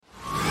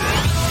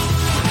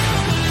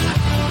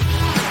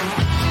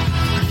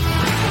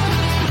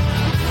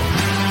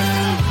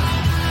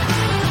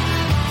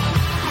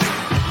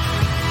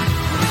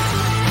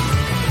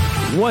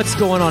What's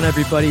going on,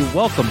 everybody?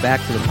 Welcome back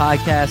to the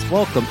podcast.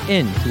 Welcome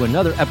into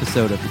another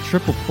episode of the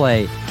Triple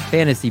Play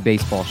Fantasy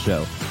Baseball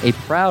Show, a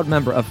proud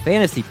member of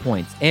Fantasy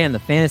Points and the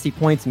Fantasy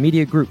Points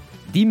Media Group.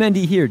 D.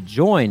 Mendy here,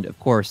 joined, of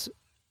course,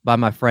 by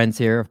my friends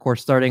here. Of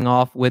course, starting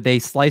off with a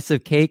slice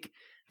of cake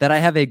that I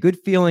have a good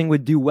feeling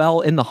would do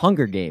well in the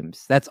Hunger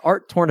Games. That's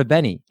Art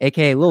Tornabene,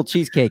 a.k.a. Little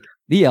Cheesecake,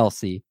 the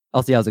LC.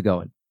 LC, how's it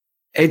going?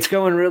 It's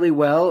going really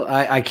well.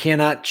 I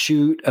cannot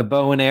shoot a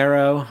bow and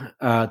arrow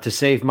to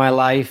save my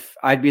life.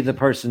 I'd be the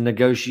person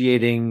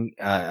negotiating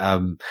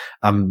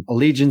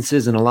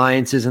allegiances and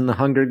alliances in the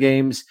Hunger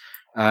Games.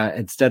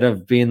 Instead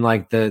of being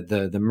like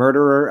the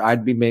murderer,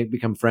 I'd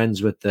become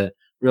friends with the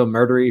real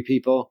murdery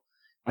people.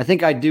 I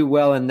think I do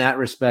well in that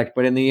respect,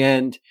 but in the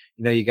end,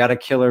 you got to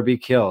kill or be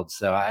killed.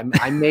 So I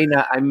may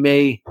not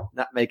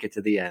make it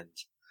to the end.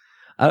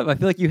 I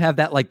feel like you have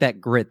that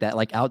grit, that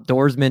like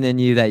outdoorsman in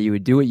you, that you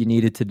would do what you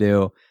needed to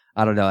do.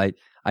 I don't know.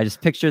 I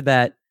just pictured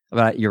that.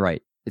 But you're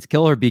right. It's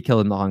kill or be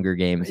killed in the Hunger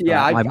Games.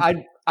 Yeah,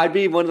 I'd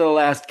be one of the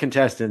last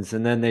contestants,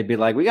 and then they'd be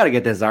like, "We got to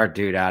get this art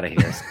dude out of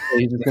here. So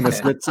he's just going to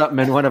spit something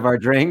in one of our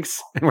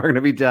drinks, and we're going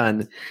to be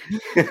done.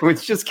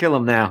 Let's just kill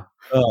him now."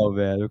 Oh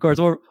man! Of course,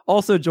 we're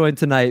also joined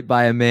tonight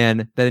by a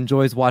man that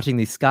enjoys watching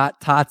the Scott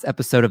Tots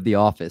episode of The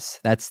Office.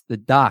 That's the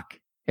Doc,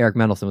 Eric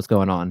Mendelson. What's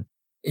going on?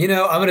 I'm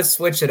going to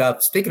switch it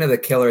up. Speaking of the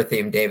killer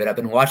theme, David, I've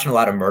been watching a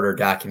lot of murder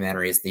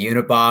documentaries, the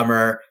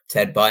Unabomber,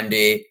 Ted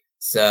Bundy.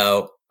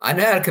 So I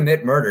know how to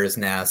commit murders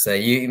now. So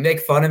you make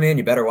fun of me and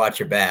you better watch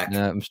your back.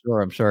 Yeah,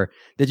 I'm sure.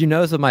 Did you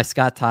notice with my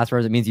Scott Tots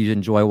words, it means you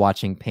enjoy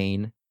watching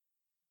pain?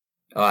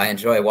 Oh, I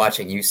enjoy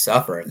watching you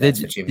suffer. If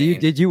that's what you mean.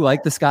 Did you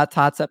like the Scott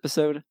Tots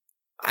episode?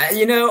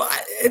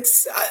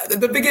 It's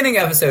the beginning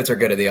episodes are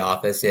good of The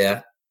Office.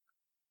 Yeah.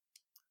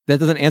 That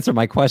doesn't answer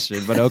my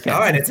question, but okay. All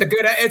right, it's a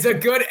good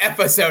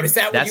episode. Is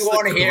that what you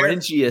want to hear?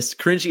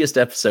 Cringiest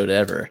episode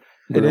ever.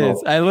 It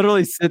is. I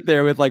literally sit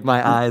there with like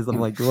my eyes. I'm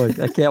like, look,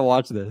 I can't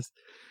watch this.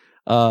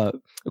 Of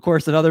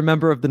course, another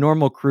member of the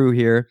normal crew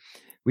here.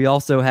 We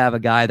also have a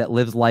guy that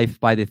lives life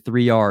by the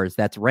 3 R's.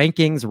 That's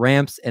rankings,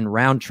 ramps, and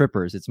round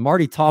trippers. It's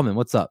Marty Tallman.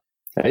 What's up?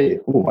 Hey,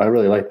 I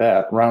really like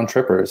that. Round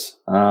trippers.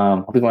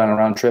 I'll be going on a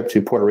round trip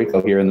to Puerto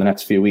Rico here in the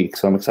next few weeks,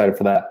 so I'm excited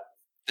for that.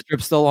 The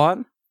trip's still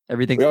on?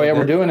 Everything's yeah,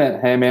 we're doing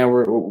it. Hey, man,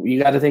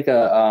 you got to take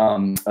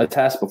a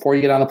test before you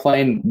get on the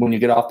plane, when you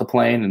get off the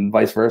plane, and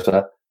vice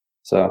versa.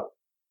 So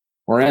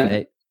we're in.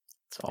 Hey,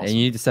 awesome. And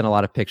you need to send a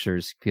lot of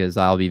pictures because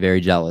I'll be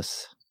very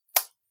jealous.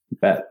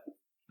 Bet.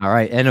 All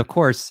right. And of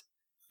course,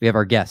 we have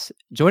our guests.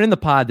 Joining the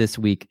pod this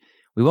week,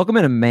 we welcome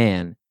in a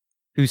man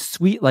who's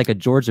sweet like a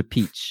Georgia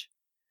peach.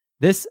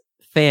 This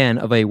fan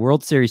of a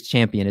World Series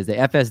champion is a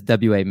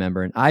FSWA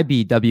member, an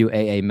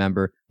IBWAA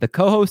member, the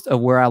co-host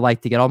of Where I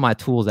Like to Get All My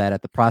Tools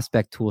at the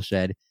Prospect Tool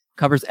Shed,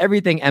 covers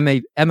everything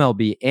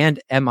MLB and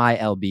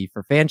MILB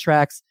for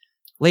Fantrax.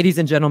 Ladies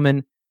and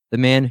gentlemen, the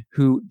man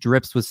who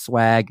drips with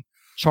swag,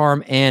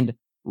 charm, and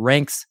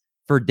ranks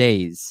for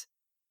days.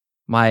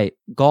 My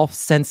golf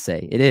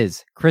sensei, it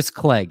is Chris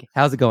Clegg.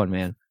 How's it going,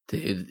 man?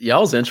 Dude,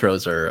 y'all's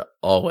intros are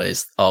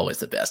always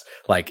the best.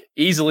 Like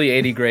easily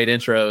 80 grade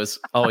intros.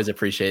 Always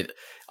appreciate it.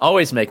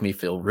 Always make me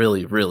feel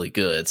really, really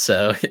good.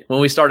 So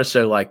when we start a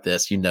show like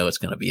this, it's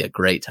going to be a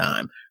great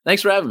time.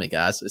 Thanks for having me,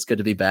 guys. It's good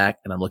to be back,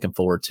 and I'm looking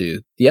forward to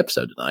the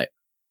episode tonight.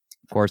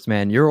 Of course,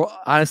 man. You're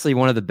honestly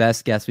one of the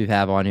best guests we've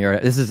had on here.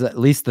 This is at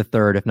least the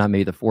third, if not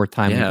maybe the fourth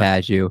time we've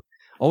had you.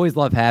 Always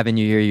love having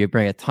you here. You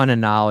bring a ton of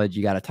knowledge.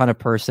 You got a ton of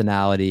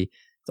personality.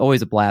 It's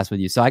always a blast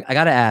with you. So I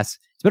got to ask,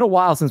 it's been a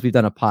while since we've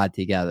done a pod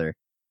together.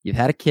 You've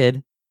had a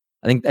kid.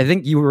 I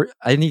think you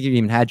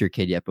even had your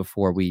kid yet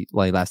before we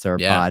last did our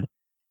pod.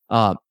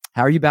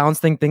 How are you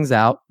balancing things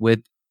out with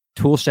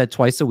Tool Shed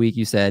twice a week?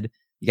 You said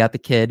you got the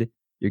kid,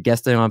 you're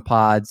guesting on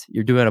pods,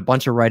 you're doing a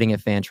bunch of writing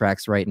at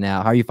Fantrax right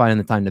now. How are you finding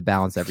the time to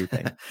balance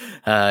everything?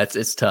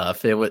 It's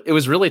tough. It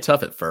was really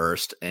tough at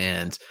first,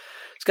 and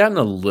it's gotten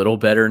a little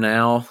better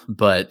now,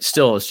 but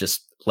still it's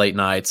just late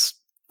nights,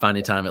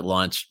 finding time at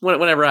lunch,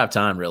 whenever I have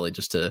time, really,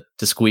 just to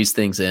squeeze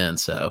things in.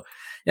 So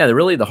yeah,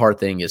 the hard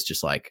thing is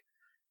just like,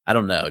 I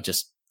don't know,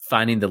 just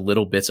finding the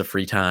little bits of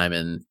free time,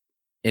 and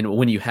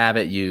when you have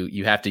it,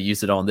 you have to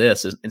use it on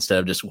this instead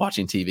of just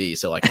watching TV.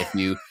 So like if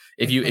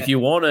you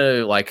want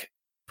to like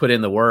put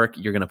in the work,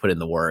 you're going to put in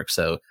the work.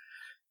 So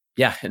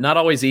yeah, not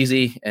always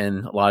easy.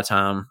 And a lot of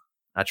time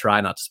I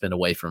try not to spend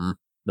away from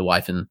the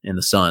wife and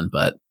the son,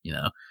 but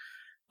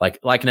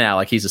like now,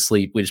 like he's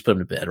asleep. We just put him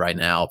to bed right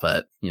now,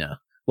 but a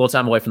little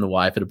time away from the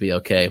wife, it'll be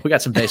okay. We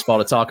got some baseball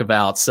to talk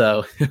about.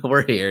 So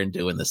we're here and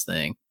doing this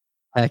thing.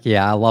 Heck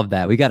yeah, I love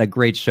that. We got a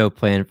great show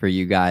planned for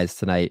you guys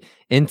tonight.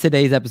 In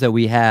today's episode,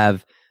 we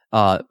have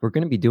we're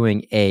going to be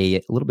doing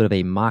a little bit of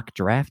a mock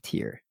draft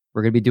here.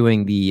 We're going to be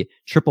doing the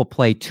Triple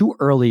Play Too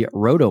Early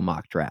Roto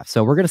mock draft.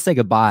 So we're going to say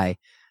goodbye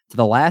to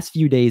the last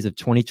few days of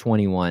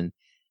 2021,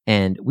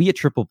 and we at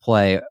Triple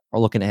Play are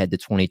looking ahead to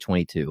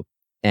 2022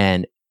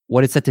 and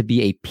what is set to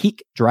be a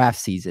peak draft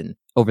season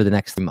over the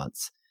next 3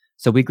 months.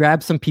 So we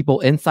grabbed some people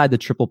inside the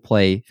Triple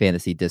Play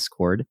Fantasy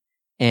Discord,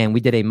 and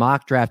we did a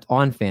mock draft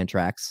on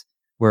Fantrax,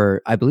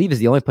 where I believe is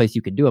the only place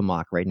you can do a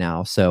mock right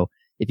now. So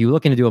if you're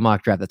looking to do a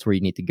mock draft, that's where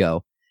you need to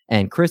go.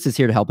 And Chris is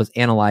here to help us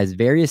analyze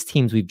various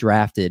teams we've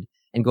drafted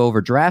and go over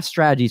draft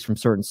strategies from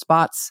certain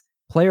spots,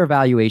 player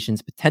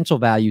evaluations, potential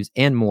values,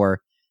 and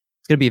more.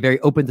 It's going to be a very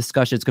open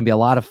discussion. It's going to be a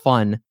lot of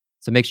fun.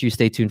 So make sure you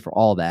stay tuned for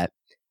all that.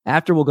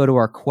 After, we'll go to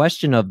our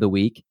question of the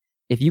week.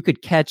 If you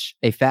could catch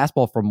a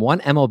fastball from one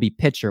MLB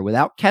pitcher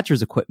without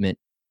catcher's equipment,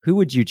 who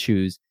would you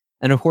choose?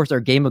 And of course, our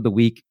game of the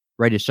week,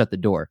 ready to shut the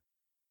door.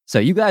 So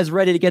you guys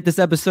ready to get this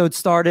episode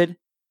started?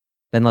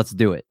 Then let's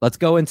do it. Let's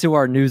go into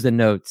our news and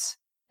notes.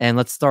 And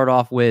let's start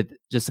off with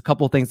just a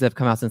couple of things that have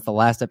come out since the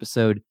last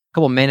episode. A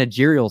couple of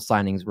managerial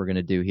signings we're going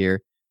to do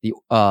here.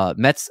 The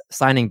Mets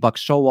signing Buck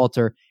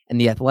Showalter and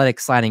the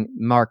Athletics signing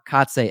Mark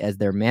Kotsay as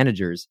their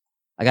managers.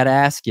 I got to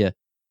ask you,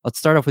 let's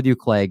start off with you,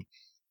 Clegg.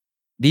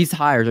 These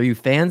hires, are you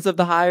fans of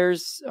the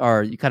hires? Or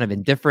are you kind of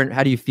indifferent?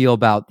 How do you feel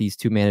about these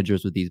two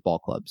managers with these ball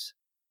clubs?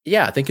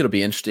 Yeah, I think it'll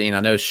be interesting. I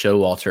know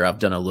Showalter, I've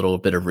done a little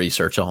bit of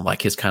research on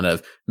like his kind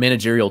of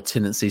managerial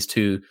tendencies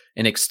to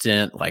an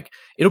extent. Like,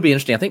 it'll be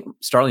interesting. I think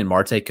Starling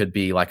Marte could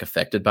be like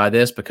affected by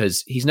this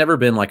because he's never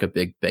been like a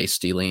big base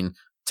stealing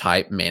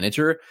type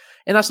manager.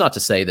 And that's not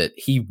to say that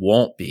he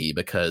won't be,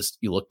 because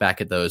you look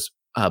back at those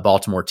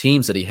Baltimore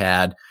teams that he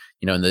had,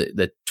 in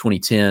the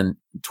 2010,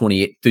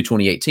 28 through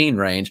 2018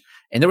 range,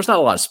 and there was not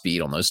a lot of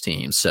speed on those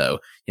teams. So,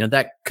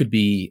 that could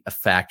be a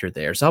factor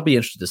there. So I'll be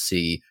interested to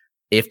see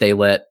if they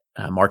let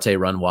Marte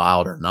run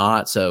wild or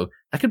not. So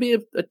that could be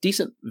a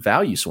decent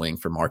value swing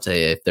for Marte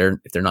if they're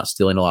not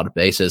stealing a lot of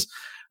bases.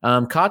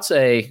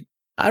 Kotsay,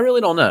 I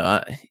really don't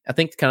know. I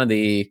think kind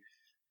of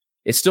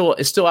it's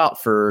still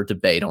out for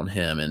debate on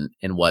him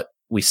and what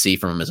we see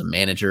from him as a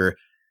manager.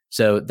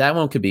 So that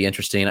one could be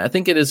interesting. I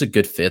think it is a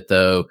good fit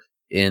though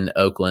in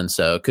Oakland,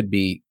 so it could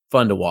be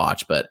fun to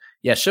watch. But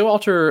yeah,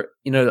 Showalter,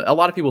 a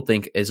lot of people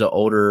think as an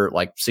older,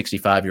 like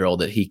 65-year-old,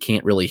 that he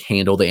can't really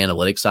handle the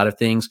analytics side of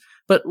things.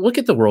 But look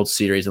at the World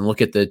Series and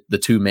look at the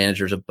two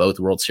managers of both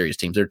World Series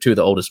teams. They're two of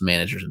the oldest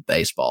managers in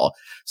baseball.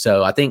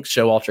 So I think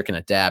Showalter can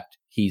adapt.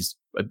 He's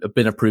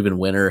been a proven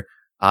winner.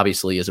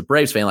 Obviously, as a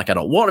Braves fan, like, I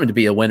don't want him to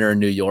be a winner in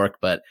New York,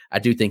 but I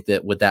do think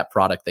that with that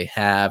product they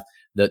have,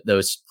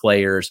 those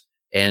players,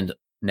 and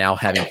now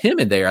having him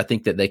in there, I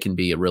think that they can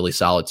be a really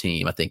solid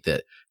team. I think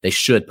that they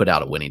should put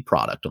out a winning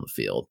product on the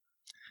field.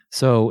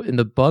 So in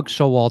the Bug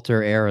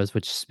Showalter eras,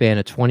 which span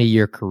a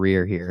 20-year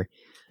career here,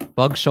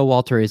 Bug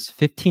Showalter is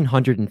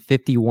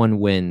 1,551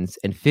 wins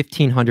and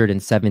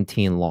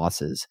 1,517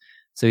 losses.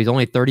 So he's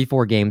only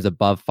 34 games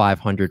above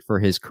 500 for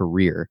his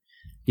career.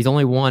 He's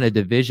only won a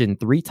division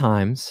 3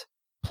 times,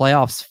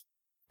 playoffs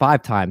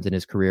 5 times in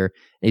his career.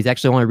 And he's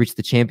actually only reached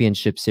the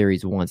championship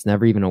series once,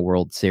 never even a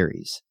World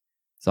Series.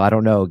 So I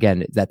don't know,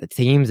 again, is that the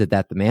teams? Is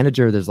that the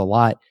manager? There's a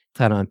lot to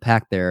kind of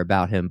unpack there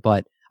about him.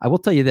 But I will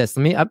tell you this,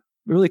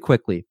 really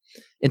quickly.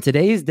 In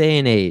today's day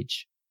and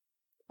age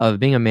of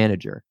being a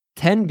manager,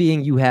 10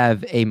 being you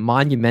have a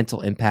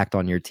monumental impact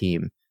on your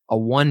team, a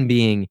 1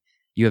 being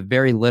you have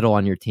very little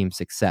on your team's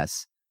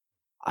success.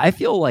 I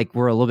feel like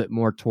we're a little bit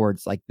more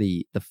towards like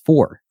the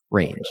 4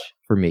 range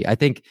for me. I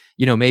think,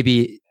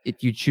 maybe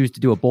if you choose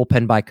to do a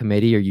bullpen by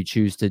committee or you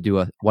choose to do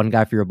a 1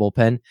 guy for your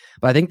bullpen,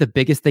 but I think the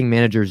biggest thing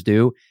managers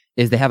do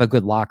is they have a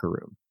good locker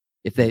room.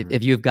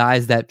 If you have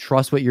guys that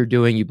trust what you're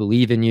doing, you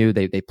believe in you,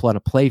 they want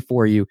to play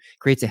for you,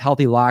 creates a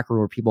healthy locker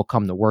room where people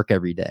come to work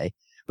every day.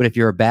 But if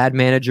you're a bad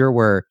manager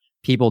where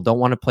people don't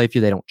want to play for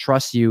you, they don't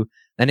trust you,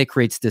 then it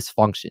creates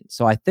dysfunction.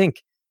 So I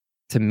think,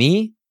 to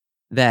me,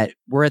 that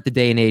we're at the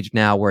day and age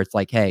now where it's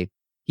like, hey,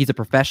 he's a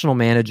professional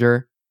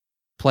manager.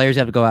 Players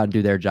have to go out and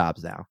do their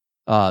jobs now.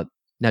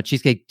 Now,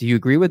 Cheesecake, do you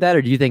agree with that?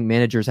 Or do you think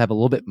managers have a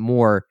little bit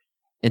more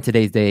in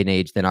today's day and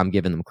age than I'm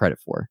giving them credit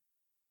for?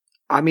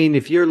 I mean,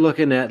 if you're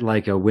looking at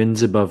like a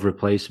wins above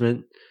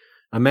replacement,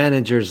 a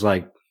manager's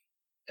like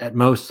at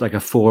most like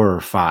a 4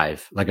 or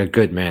 5, like a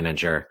good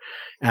manager.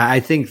 I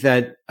think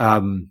that,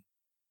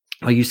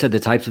 like you said, the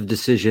types of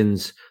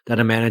decisions that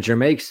a manager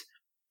makes,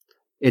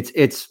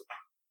 it's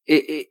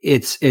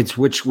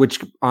which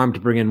arm to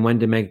bring in, when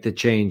to make the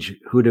change,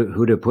 who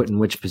to put in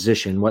which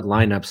position, what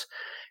lineups,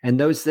 and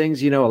those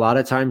things. A lot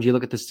of times you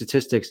look at the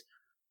statistics.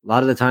 A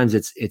lot of the times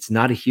it's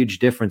not a huge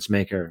difference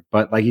maker.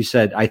 But like you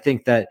said, I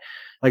think that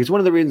it's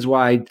one of the reasons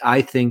why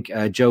I think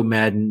Joe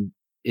Maddon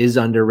is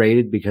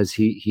underrated, because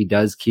he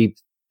does keep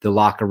the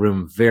locker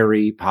room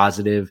very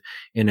positive,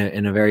 in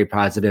a very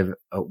positive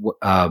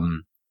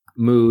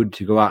mood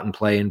to go out and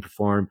play and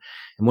perform.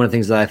 And one of the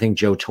things that I think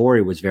Joe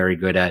Torre was very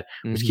good at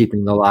was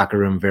keeping the locker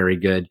room very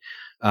good.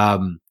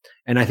 And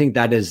I think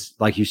that is,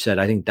 like you said,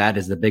 I think that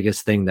is the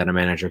biggest thing that a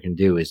manager can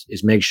do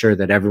is make sure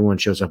that everyone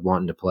shows up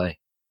wanting to play.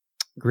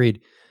 Agreed.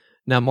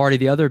 Now, Marty,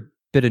 the other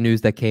bit of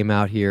news that came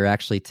out here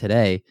actually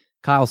today,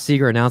 Kyle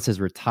Seager announced his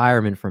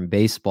retirement from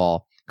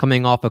baseball,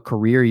 coming off a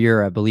career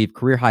year, I believe,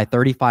 career high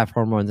 35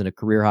 home runs and a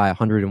career high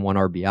 101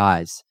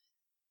 RBIs. Is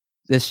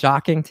this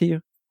shocking to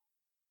you?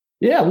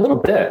 Yeah, a little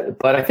bit,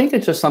 but I think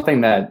it's just something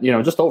that,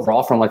 just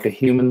overall from like a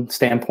human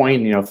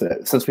standpoint,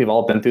 since we've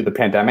all been through the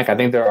pandemic, I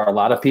think there are a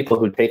lot of people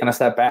who've taken a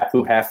step back,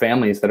 who have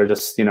families that are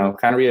just, kind of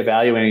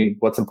reevaluating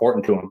what's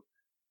important to them.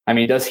 I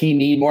mean, does he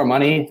need more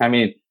money? I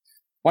mean,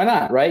 Why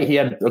not? Right? He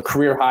had a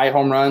career high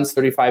home runs,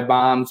 35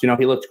 bombs. He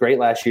looked great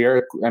last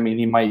year. I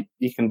mean,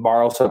 he can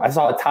borrow. So I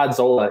saw Todd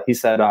Zola. He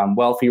said,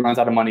 well, if he runs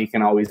out of money, he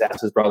can always ask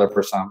his brother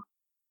for some.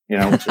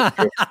 Which is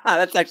true.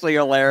 That's actually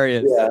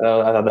hilarious. Yeah, I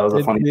thought that was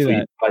a funny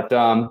tweet. But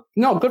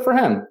no, good for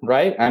him,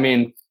 right? I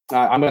mean,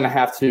 I'm going to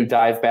have to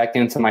dive back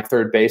into my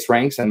third base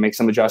ranks and make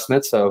some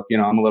adjustments. So,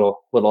 I'm a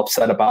little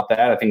upset about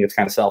that. I think it's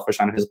kind of selfish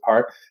on his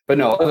part. But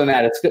no, other than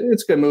that, it's good.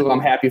 It's a good move.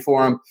 I'm happy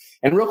for him.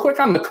 And real quick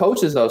on the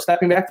coaches, though,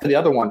 stepping back to the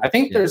other one, I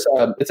think it's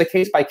a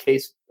case by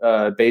case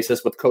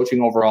basis with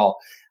coaching overall.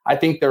 I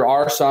think there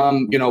are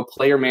some,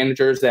 player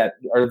managers that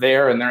are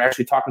there and they're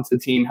actually talking to the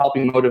team,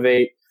 helping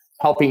motivate,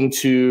 helping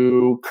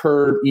to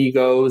curb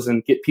egos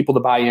and get people to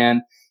buy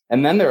in.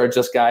 And then there are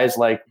just guys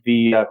like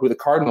who the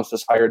Cardinals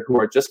just hired, who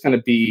are just going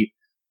to be,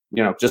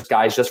 just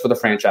guys just for the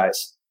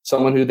franchise.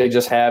 Someone who they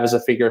just have as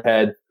a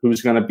figurehead,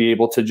 who's going to be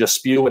able to just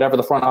spew whatever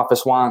the front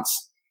office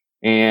wants,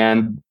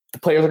 and the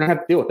players are going to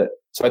have to deal with it.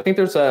 So I think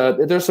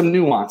there's some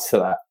nuance to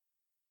that.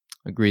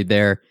 Agreed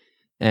there.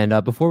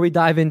 And before we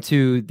dive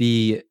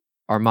into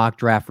our mock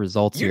draft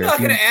results, you're not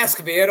going to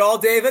ask me at all,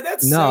 David.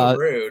 That's so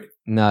rude.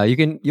 No,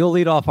 you'll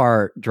lead off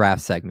our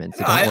draft segment.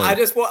 So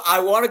I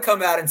want to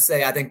come out and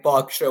say I think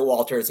Buck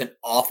Showalter is an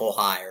awful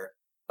hire.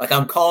 Like,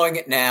 I'm calling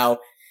it now.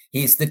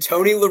 He's the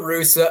Tony La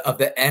Russa of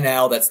the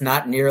NL that's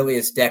not nearly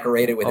as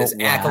decorated with his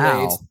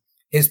accolades.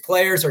 His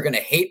players are going to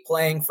hate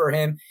playing for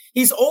him.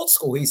 He's old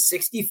school. He's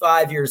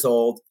 65 years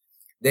old.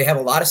 They have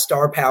a lot of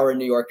star power in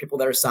New York, people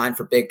that are signed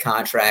for big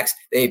contracts.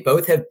 They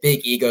both have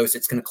big egos.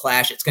 It's going to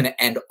clash. It's going to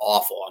end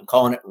awful. I'm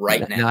calling it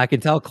right now. I can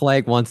tell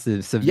Clegg wants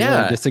to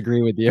severely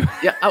disagree with you.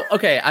 Yeah.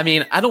 Okay. I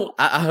mean,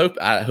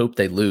 I hope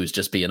they lose,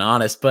 just being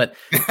honest. But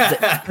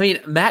I mean,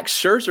 Max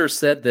Scherzer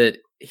said that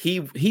he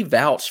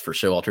vouched for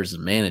Showalter as a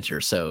manager.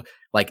 So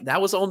like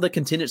that was on the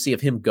contingency of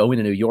him going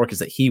to New York, is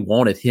that he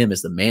wanted him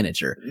as the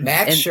manager.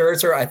 Max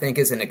Scherzer, I think,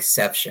 is an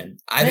exception.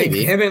 I think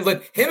him and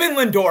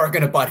Lindor are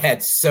going to butt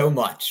heads so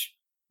much.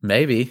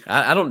 Maybe.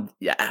 I don't.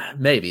 Yeah,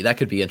 maybe that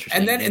could be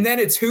interesting. And then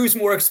it's who's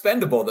more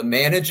expendable, the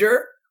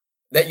manager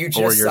that you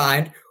just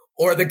signed,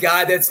 or the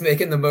guy that's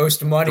making the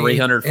most money.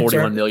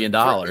 $341 million.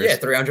 Yeah,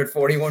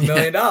 $341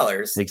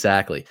 million.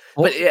 Exactly.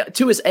 But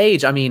to his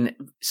age, I mean,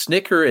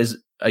 Snicker is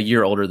a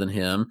year older than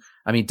him.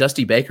 I mean,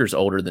 Dusty Baker's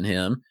older than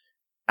him.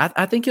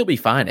 I think he'll be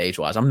fine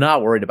age-wise. I'm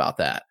not worried about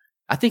that.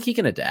 I think he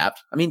can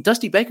adapt. I mean,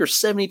 Dusty Baker's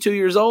 72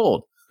 years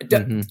old.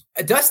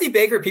 Dusty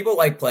Baker, people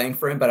like playing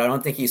for him, but I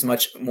don't think he's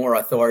much more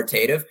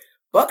authoritative.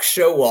 Buck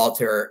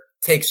Showalter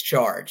takes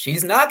charge.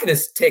 He's not going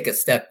to take a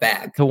step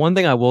back. The one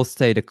thing I will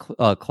say to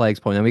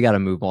Clegg's point, and we got to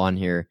move on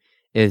here,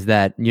 is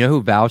that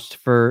who vouched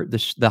for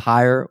the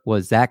hire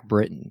was Zach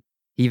Britton.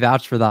 He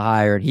vouched for the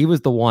hire, and he was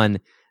the one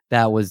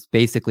that was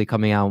basically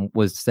coming out and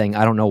was saying,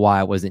 I don't know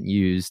why it wasn't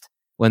used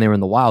when they were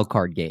in the wild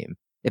card game.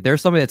 If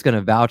there's somebody that's going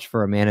to vouch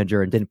for a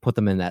manager and didn't put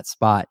them in that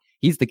spot,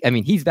 he's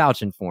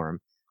vouching for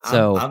him.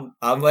 So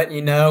I'm letting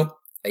you know,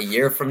 a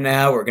year from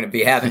now, we're going to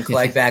be having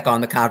Clegg back on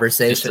the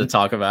conversation just to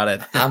talk about it.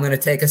 I'm going to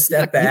take a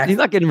step back. He's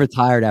not getting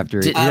retired after.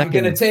 I'm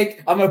going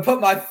to put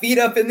my feet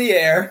up in the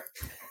air.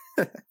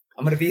 I'm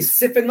going to be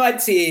sipping my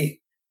tea,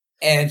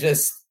 and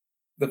just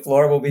the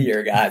floor will be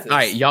your guys. All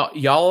right,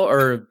 y'all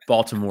are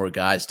Baltimore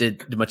guys.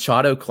 Did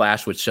Machado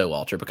clash with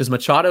Showalter? Because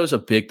Machado's a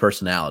big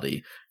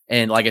personality,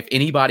 and like if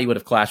anybody would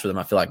have clashed with him,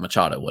 I feel like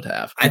Machado would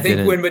have. I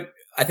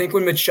think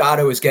when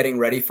Machado is getting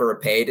ready for a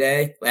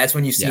payday, that's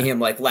when you see him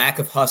like lack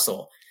of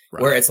hustle,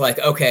 where it's like,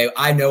 okay,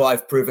 I know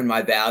I've proven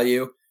my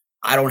value.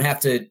 I don't have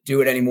to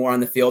do it anymore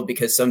on the field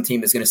because some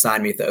team is going to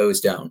sign me if the O's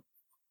don't.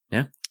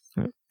 Yeah.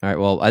 All right.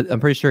 Well,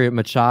 I'm pretty sure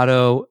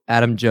Machado,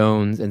 Adam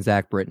Jones, and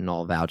Zach Britton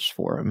all vouched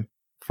for him,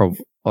 from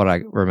what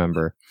I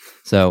remember.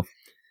 So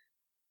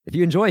if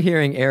you enjoy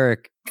hearing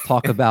Eric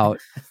talk about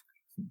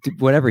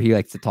whatever he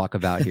likes to talk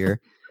about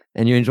here,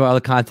 and you enjoy all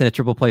the content at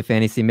Triple Play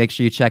Fantasy, make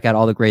sure you check out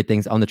all the great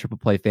things on the Triple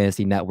Play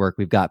Fantasy Network.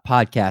 We've got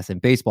podcasts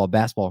and baseball,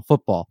 basketball, and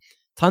football.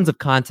 Tons of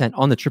content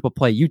on the Triple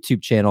Play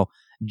YouTube channel.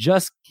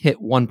 Just hit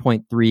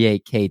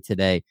 1.38K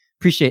today.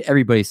 Appreciate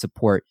everybody's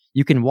support.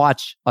 You can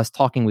watch us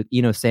talking with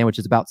Eno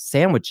Sandwiches about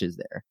sandwiches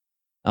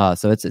there.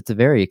 So it's a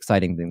very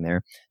exciting thing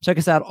there. Check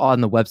us out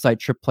on the website,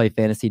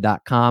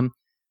 trippleplayfantasy.com.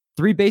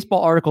 3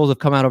 baseball articles have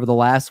come out over the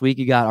last week.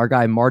 You got our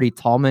guy Marty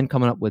Tallman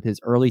coming up with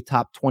his early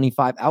top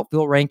 25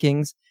 outfield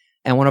rankings.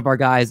 And one of our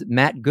guys,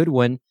 Matt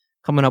Goodwin,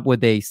 coming up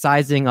with a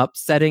sizing up,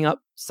 setup,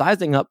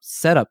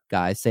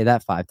 guys. Say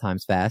that 5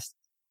 times fast.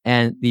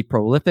 And the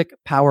prolific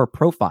power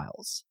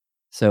profiles.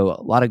 So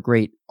a lot of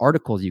great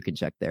articles you can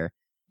check there.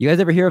 You guys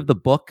ever hear of the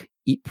book,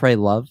 Eat, Pray,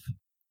 Love?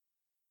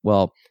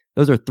 Well,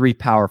 those are 3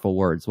 powerful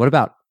words. What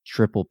about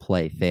Triple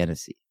Play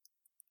Fantasy?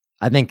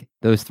 I think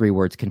those 3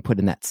 words can put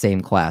in that same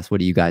class. What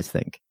do you guys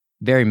think?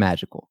 Very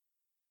magical.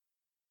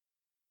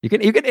 You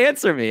can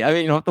answer me. I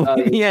mean, you don't have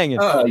to leave me hanging.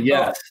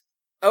 Yes.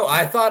 Oh,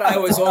 I thought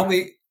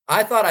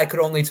I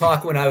could only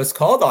talk when I was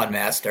called on,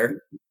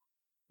 Master.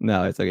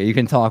 No, it's okay. You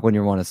can talk when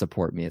you want to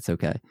support me. It's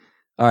okay.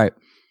 All right.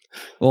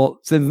 Well,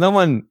 since no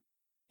one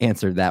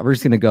answered that. We're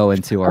just going to go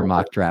into our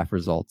mock draft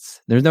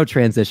results. There's no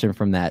transition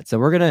from that. So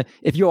we're going to,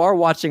 if you are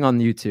watching on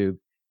YouTube,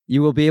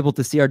 you will be able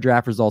to see our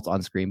draft results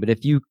on screen. But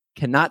if you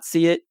cannot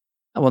see it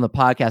on the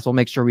podcast, we'll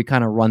make sure we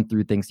kind of run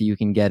through things so you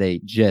can get a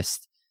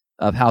gist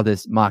of how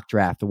this mock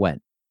draft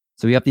went.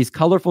 So we have these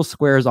colorful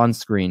squares on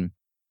screen.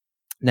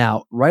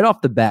 Now, right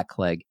off the bat,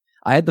 Clegg,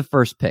 I had the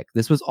first pick.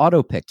 This was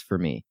auto-picked for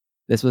me.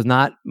 This was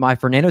not my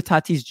Fernando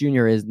Tatis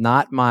Jr. is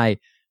not my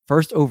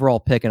first overall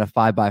pick in a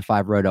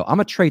 5x5 roto. I'm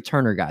a Trey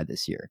Turner guy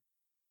this year.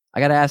 I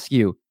got to ask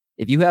you,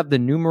 if you have the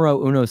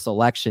numero uno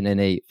selection in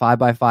a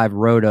 5x5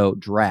 roto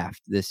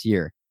draft this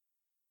year,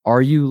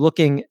 are you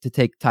looking to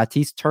take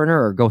Tatis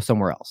Turner or go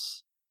somewhere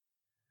else?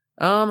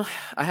 I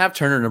have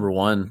Turner number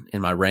 1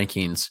 in my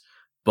rankings,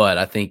 but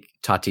I think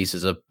Tatis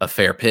is a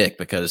fair pick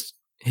because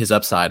his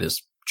upside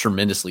is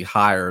tremendously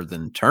higher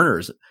than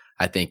Turner's.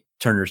 I think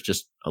Turner's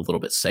just a little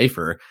bit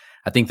safer.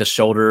 I think the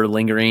shoulder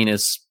lingering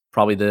is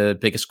probably the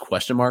biggest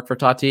question mark for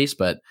Tatis,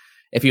 but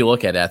if you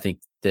look at it, I think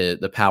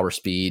the power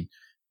speed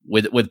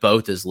with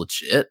both is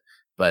legit.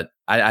 But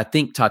I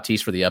think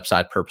Tatis for the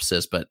upside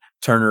purposes, but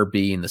Turner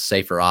being the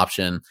safer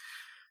option.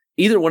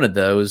 Either one of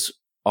those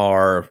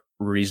are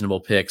reasonable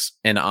picks.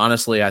 And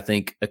honestly, I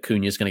think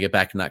Acuna is going to get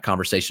back in that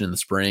conversation in the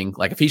spring.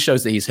 Like if he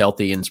shows that he's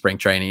healthy in spring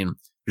training,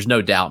 there's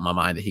no doubt in my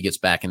mind that he gets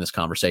back in this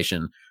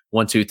conversation.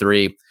 1, 2,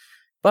 3.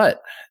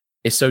 But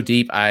it's so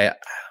deep.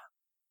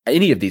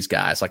 Any of these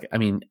guys, like, I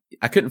mean,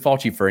 I couldn't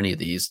fault you for any of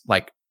these,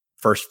 like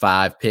first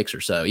 5 picks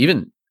or so.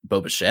 Even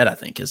Bo Bichette, I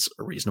think, is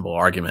a reasonable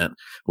argument,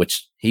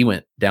 which he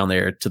went down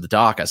there to the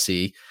dock, I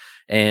see.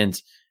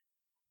 And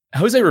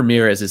Jose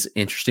Ramirez is an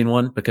interesting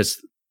one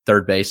because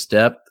third base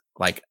depth,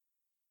 like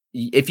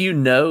if you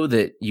know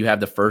that you have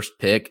the first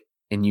pick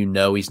and you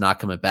know he's not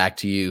coming back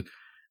to you,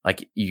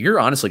 like you're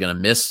honestly going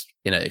to miss,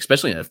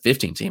 especially in a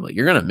 15 team, like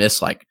you're going to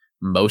miss like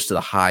most of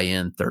the high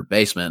end third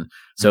basemen.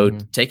 So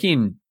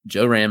taking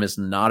Joe Ram is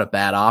not a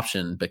bad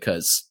option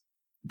because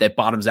that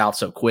bottoms out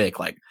so quick.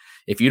 Like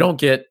if you don't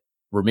get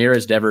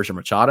Ramirez, Devers, or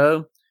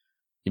Machado,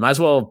 you might as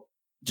well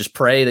just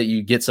pray that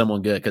you get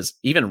someone good. Because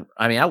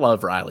I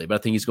love Riley, but I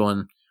think he's going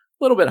a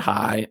little bit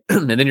high.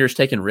 And then you're just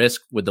taking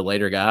risk with the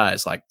later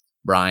guys like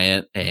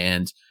Bryant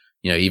and,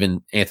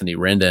 even Anthony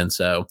Rendon.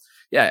 So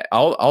yeah,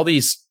 all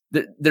these,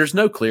 there's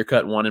no clear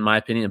cut one in my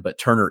opinion, but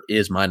Turner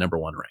is my number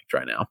 1 ranked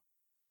right now.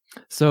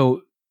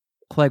 So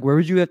Clegg, where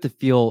would you have to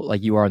feel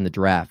like you are in the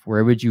draft?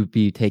 Where would you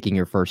be taking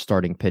your first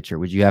starting pitcher?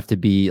 Would you have to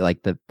be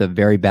like the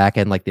very back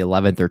end, like the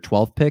 11th or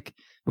 12th pick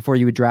before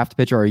you would draft a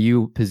pitcher? Or are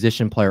you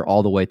position player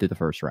all the way through the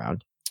first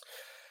round?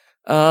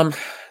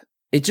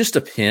 It just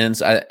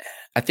depends. I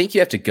think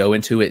you have to go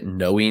into it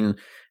knowing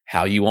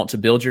how you want to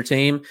build your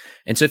team.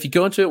 And so if you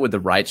go into it with the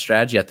right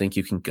strategy, I think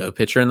you can go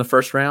pitcher in the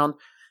first round.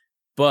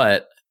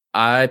 But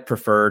I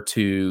prefer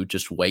to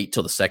just wait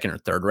till the second or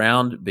third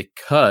round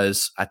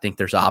because I think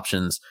there's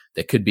options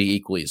that could be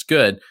equally as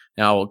good.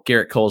 Now,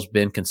 Garrett Cole's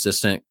been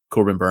consistent.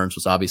 Corbin Burns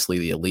was obviously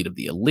the elite of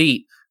the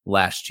elite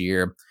last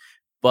year,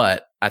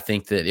 but I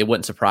think that it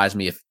wouldn't surprise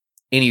me if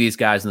any of these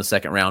guys in the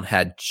second round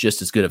had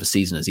just as good of a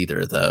season as either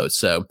of those.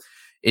 So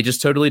it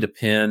just totally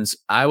depends.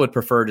 I would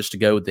prefer just to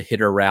go with the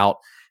hitter route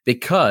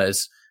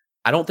because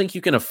I don't think you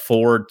can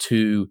afford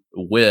to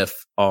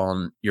whiff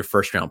on your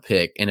first round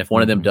pick. And if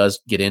one of them does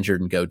get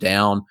injured and go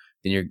down,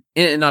 then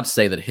and not to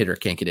say that a hitter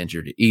can't get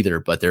injured either,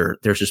 but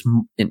there's just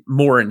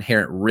more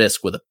inherent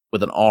risk with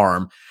an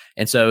arm.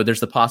 And so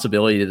there's the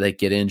possibility that they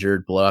get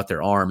injured, blow out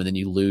their arm, and then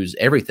you lose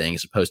everything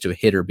as opposed to a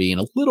hitter being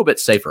a little bit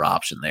safer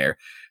option there.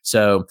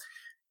 So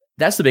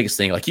that's the biggest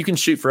thing. Like you can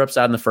shoot for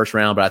upside in the first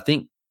round, but I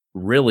think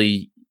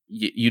really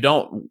you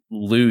don't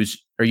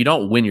lose or you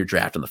don't win your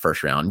draft in the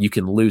first round. You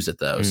can lose it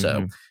though.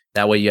 So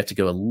that way you have to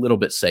go a little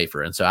bit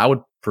safer. And so I would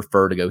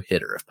prefer to go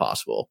hitter if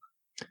possible.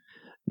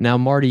 Now,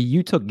 Marty,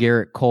 you took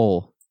Garrett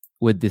Cole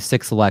with the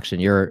 6th selection.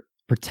 Your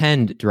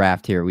pretend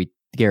draft here,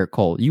 Garrett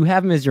Cole. You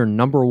have him as your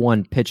number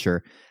 1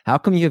 pitcher. How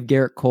come you have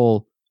Garrett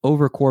Cole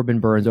over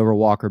Corbin Burns, over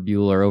Walker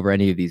Buehler, over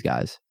any of these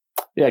guys?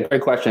 Yeah,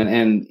 great question.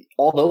 And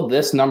although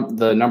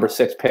the number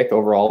 6 pick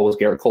overall was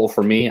Garrett Cole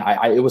for me,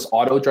 it was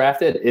auto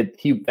drafted.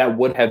 That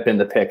would have been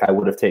the pick I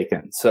would have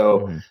taken.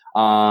 So,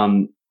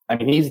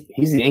 he's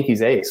the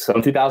Yankees ace. So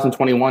in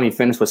 2021, he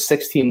finished with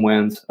 16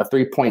 wins, a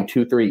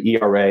 3.23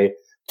 ERA,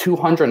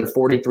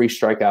 243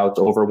 strikeouts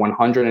over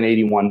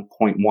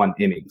 181.1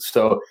 innings.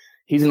 So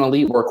he's an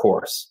elite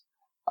workhorse.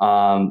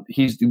 I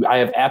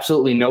have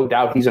absolutely no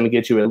doubt he's going to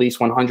get you at least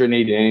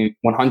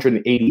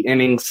 180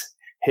 innings.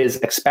 His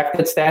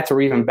expected stats are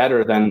even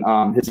better than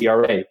his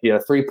ERA. He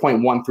had a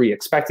 3.13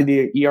 expected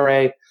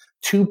ERA,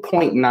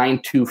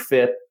 2.92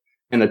 FIP,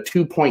 and a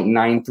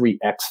 2.93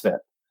 xFIP.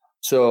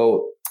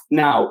 So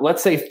now,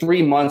 let's say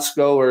 3 months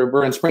ago, or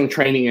we're in spring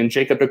training and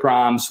Jacob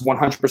deGrom's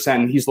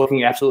 100%, he's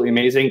looking absolutely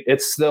amazing.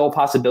 It's still a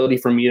possibility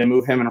for me to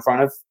move him in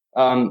front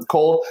of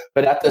Cole.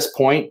 But at this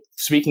point,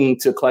 speaking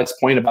to Clegg's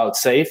point about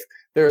safe,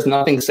 there's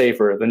nothing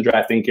safer than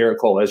drafting Garrett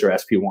Cole as your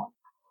SP1.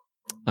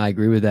 I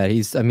agree with that.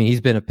 He's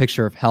been a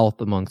picture of health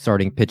among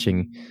starting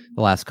pitching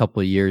the last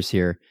couple of years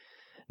here.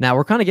 Now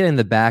we're kind of getting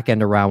the back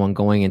end of round 1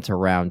 going into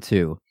round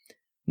 2.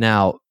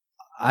 Now,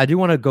 I do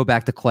want to go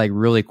back to Clegg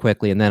really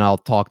quickly, and then I'll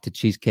talk to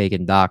Cheesecake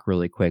and Doc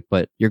really quick.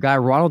 But your guy,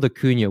 Ronald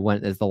Acuna,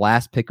 went as the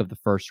last pick of the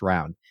first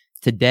round.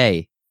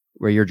 Today,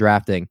 where you're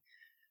drafting,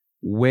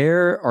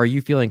 where are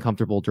you feeling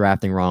comfortable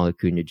drafting Ronald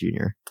Acuna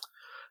Jr.?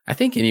 I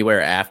think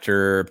anywhere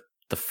after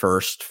the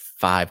first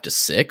 5 to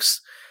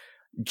 6,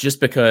 just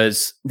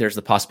because there's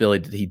the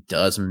possibility that he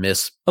does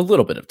miss a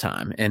little bit of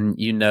time. And,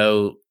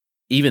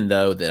 even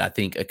though that I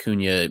think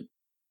Acuna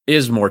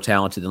is more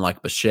talented than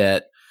like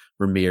Bichette,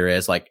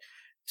 Ramirez,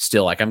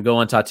 still, I'm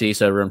going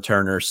Tatis over him,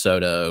 Turner,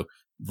 Soto,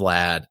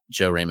 Vlad,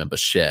 Joe Raymond,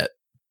 Bichette,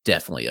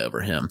 definitely over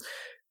him.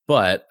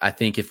 But I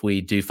think if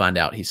we do find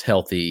out he's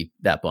healthy,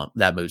 that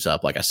moves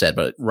up, like I said.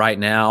 But right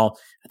now,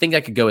 I think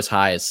I could go as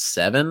high as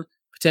 7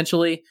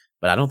 potentially.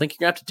 But I don't think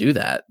you're going to have to do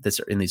that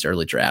in these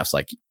early drafts.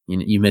 Like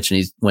you mentioned,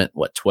 he's went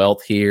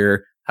 12th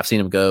here. I've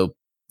seen him go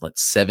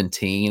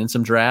 17 in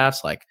some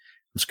drafts. I'm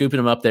scooping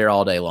him up there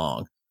all day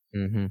long.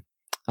 Mm-hmm.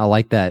 I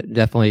like that.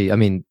 Definitely. I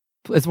mean,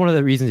 it's one of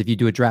the reasons if you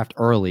do a draft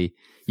early,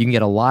 you can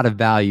get a lot of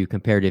value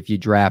compared to if you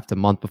draft a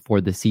month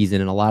before the season.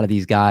 And a lot of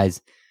these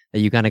guys that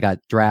you kind of got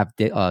draft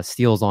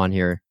steals on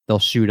here, they'll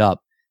shoot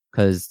up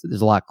because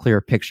there's a lot clearer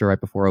picture right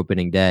before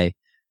opening day.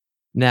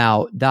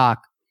 Now,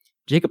 Doc,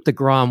 Jacob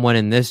deGrom went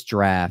in this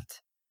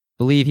draft. I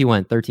believe he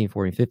went 13,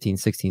 14, 15,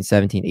 16,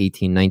 17,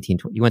 18, 19,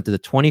 20. He went to the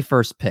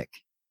 21st pick.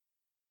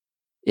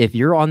 If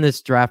you're on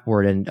this draft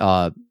board, and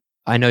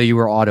I know you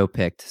were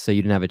auto-picked, so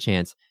you didn't have a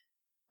chance,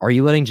 are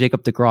you letting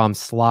Jacob deGrom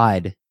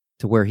slide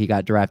to where he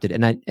got drafted?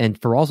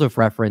 And for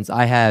reference,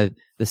 I had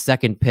the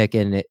second pick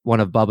in one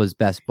of Bubba's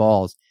best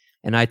balls,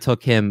 and I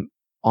took him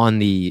on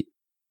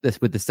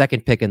with the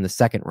second pick in the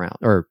second round.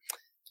 Or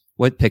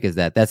what pick is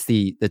that? That's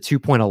the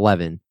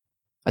 2.11.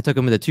 I took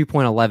him with a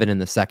 2.11 in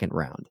the second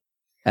round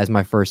as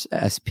my first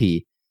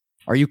SP.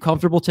 Are you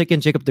comfortable taking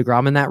Jacob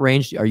deGrom in that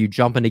range? Are you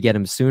jumping to get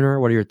him sooner?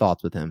 What are your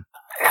thoughts with him?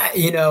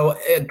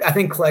 I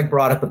think Clegg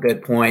brought up a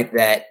good point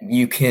that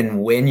you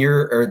can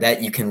that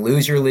you can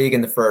lose your league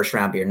in the first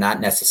round, but you're not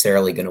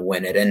necessarily going to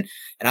win it. And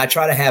I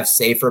try to have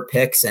safer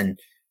picks. And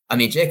I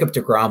mean, Jacob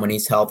deGrom, when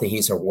he's healthy,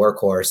 he's a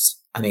workhorse.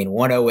 I mean,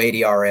 108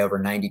 ERA over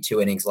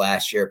 92 innings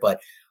last year, but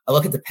I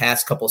look at the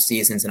past couple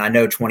seasons, and I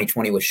know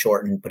 2020 was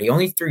shortened, but he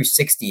only threw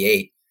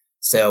 68.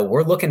 So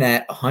we're looking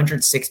at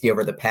 160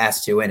 over the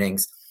past 2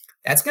 innings.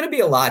 That's going to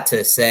be a lot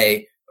to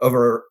say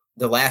over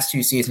the last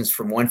 2 seasons,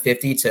 from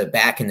 150 to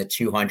back in the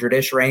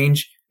 200-ish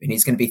range. I mean,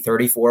 he's going to be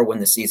 34 when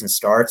the season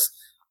starts.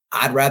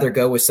 I'd rather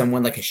go with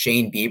someone like a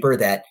Shane Bieber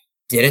that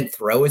didn't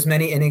throw as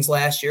many innings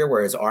last year,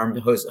 where his arm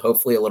was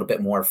hopefully a little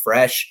bit more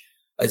fresh.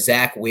 A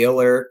Zach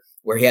Wheeler,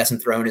 where he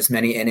hasn't thrown as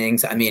many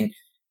innings. I mean,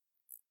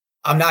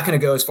 I'm not going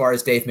to go as far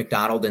as Dave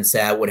McDonald and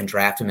say I wouldn't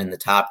draft him in the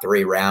top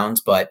 3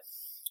 rounds, but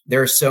there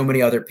are so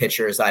many other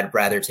pitchers I'd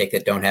rather take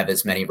that don't have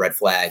as many red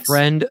flags.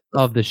 Friend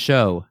of the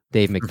show,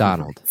 Dave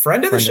McDonald.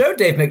 Friend of the show,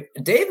 Dave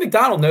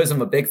McDonald knows I'm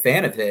a big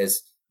fan of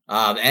his.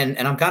 And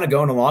I'm kind of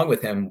going along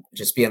with him,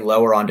 just being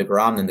lower on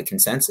deGrom than the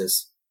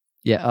consensus.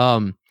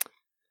 Yeah.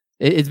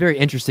 It's very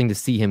interesting to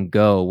see him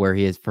go where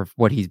he is for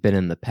what he's been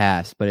in the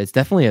past, but it's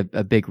definitely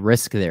a big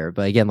risk there.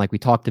 But again, like we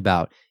talked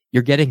about,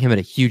 you're getting him at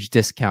a huge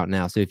discount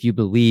now. So if you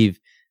believe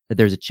that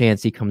there's a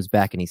chance he comes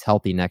back and he's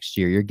healthy next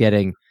year, you're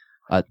getting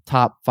a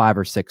top 5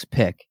 or 6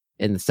 pick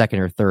in the second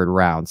or third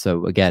round.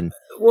 So again,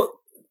 well,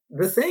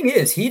 the thing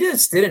is, he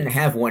just didn't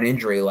have one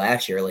injury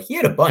last year. Like, he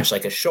had a bunch,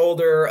 like a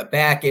shoulder, a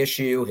back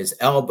issue, his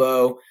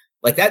elbow,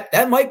 like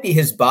that might be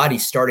his body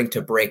starting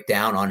to break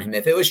down on him.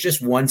 If it was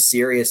just one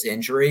serious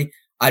injury,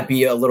 I'd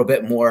be a little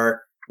bit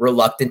more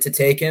reluctant to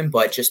take him.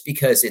 But just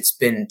because it's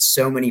been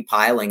so many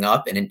piling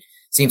up and it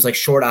seems like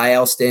short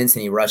IL stints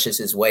and he rushes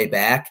his way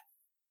back,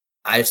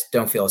 I just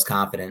don't feel as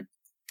confident.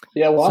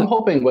 Yeah, well, I'm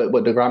hoping what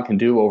deGrom can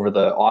do over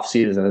the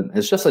offseason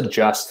is just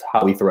adjust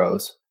how he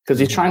throws, because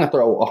he's trying to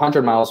throw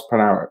 100 miles per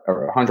hour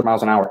or 100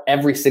 miles an hour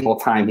every single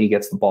time he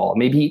gets the ball.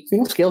 Maybe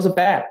he scales it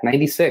back,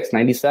 96,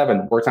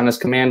 97, works on his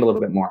command a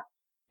little bit more,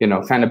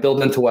 kind of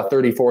build into a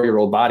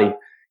 34-year-old body.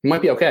 He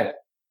might be okay.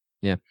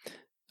 Yeah.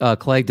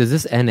 Clegg, does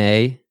this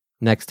NA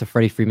next to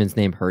Freddie Freeman's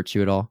name hurt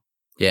you at all?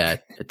 Yeah,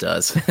 it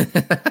does.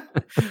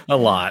 A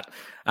lot.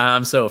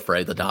 I'm so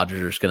afraid the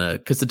Dodgers are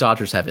because the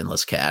Dodgers have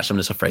endless cash. I'm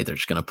just afraid they're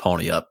just going to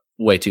pony up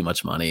way too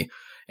much money,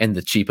 and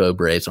the cheapo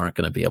Braves aren't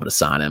going to be able to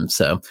sign him.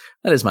 So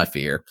that is my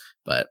fear.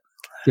 But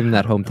give him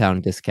that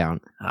hometown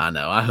discount. I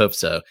know. I hope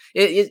so.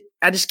 I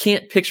just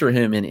can't picture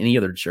him in any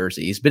other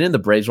jersey. He's been in the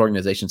Braves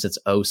organization since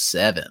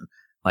 2007.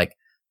 Like,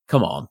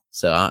 come on.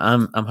 So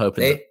I'm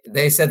hoping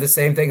they said the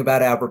same thing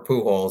about Albert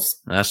Pujols.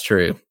 That's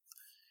true.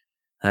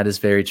 That is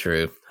very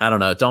true. I don't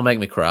know. Don't make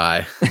me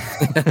cry.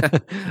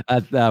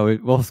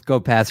 We'll go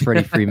past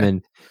Freddie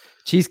Freeman.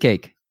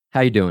 Cheesecake, how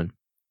you doing?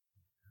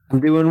 I'm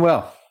doing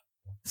well.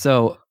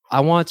 So I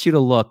want you to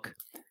look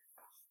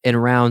in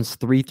rounds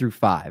 3 through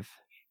 5.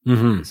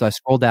 Mm-hmm. So I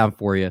scroll down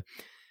for you.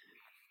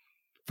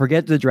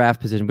 Forget the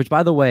draft position, which,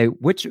 by the way,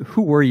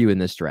 who were you in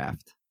this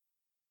draft?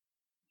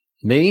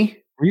 Me?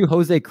 Were you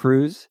Jose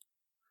Cruz?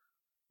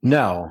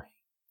 No.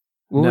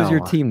 What was your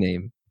team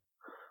name?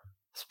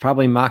 It's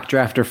probably mock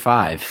drafter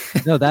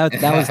 5. No,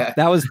 that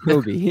was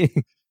Kobe.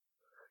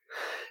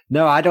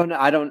 No,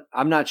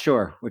 I'm not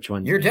sure which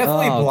one. You're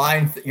definitely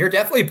blind. You're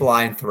definitely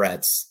blind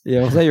threats.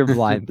 Yeah, we'll say you're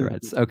blind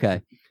threats.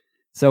 Okay.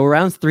 So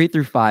rounds 3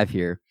 through 5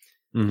 here.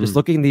 Just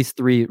looking at these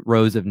 3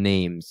 rows of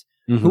names.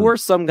 Who are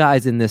some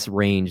guys in this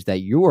range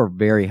that you are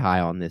very high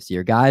on this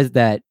year? Guys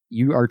that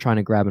you are trying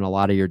to grab in a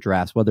lot of your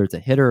drafts, whether it's a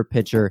hitter or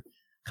pitcher,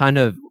 kind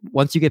of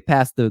once you get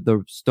past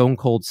the stone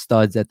cold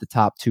studs at the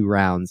top 2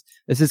 rounds,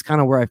 this is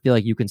kind of where I feel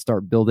like you can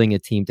start building a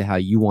team to how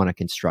you want to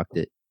construct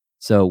it.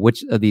 So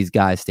which of these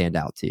guys stand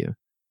out to you?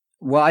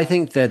 Well, I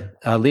think that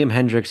Liam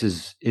Hendriks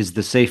is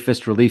the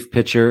safest relief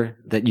pitcher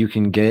that you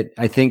can get.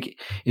 I think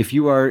if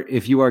you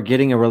are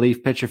getting a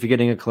relief pitcher, if you're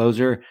getting a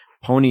closer,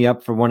 pony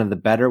up for one of the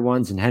better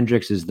ones, and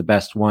Hendriks is the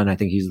best one. I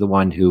think he's the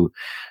one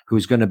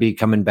who's going to be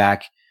coming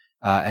back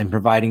and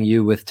providing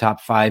you with top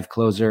 5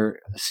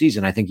 closer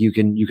season. I think you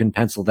can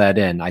pencil that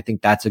in. I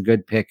think that's a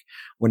good pick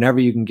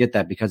whenever you can get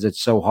that, because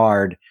it's so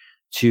hard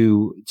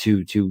to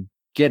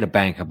get a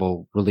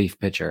bankable relief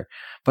pitcher.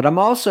 But I'm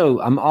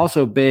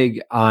also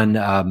big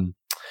on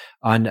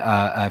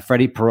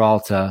Freddie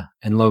Peralta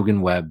and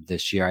Logan Webb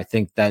this year. I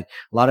think that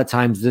a lot of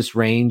times this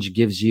range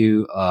gives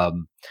you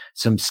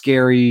some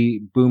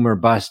scary boom or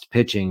bust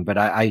pitching, but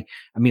I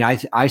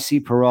see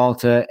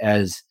Peralta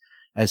as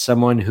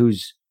someone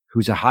who's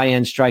a high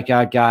end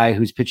strikeout guy,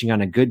 who's pitching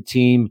on a good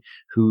team,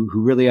 who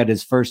really had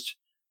his first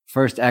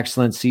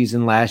excellent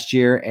season last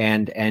year,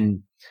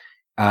 and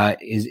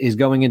is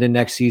going into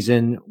next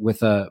season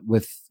with a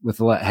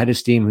head of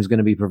steam, who's going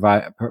to be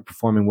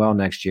performing well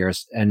next year.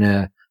 And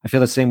I feel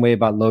the same way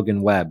about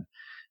Logan Webb.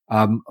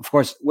 Of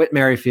course, Whit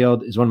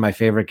Merrifield is one of my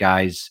favorite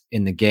guys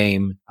in the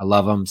game. I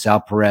love him. Sal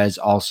Perez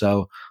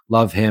also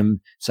love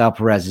him. Sal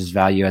Perez's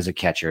value as a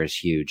catcher is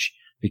huge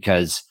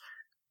because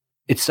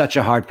it's such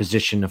a hard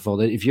position to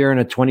fold. If you're in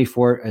a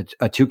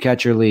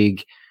 2-catcher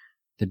league,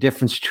 the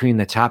difference between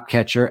the top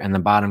catcher and the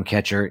bottom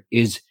catcher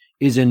is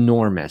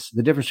enormous.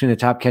 The difference between the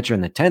top catcher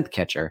and the 10th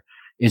catcher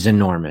is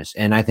enormous.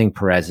 And I think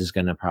Perez is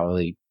going to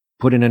probably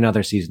put in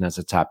another season as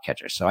a top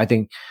catcher. So I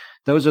think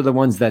those are the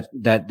ones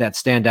that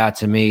stand out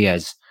to me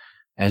as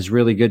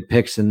really good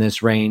picks in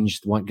this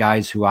range.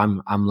 Guys who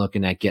I'm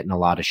looking at getting a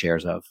lot of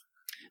shares of.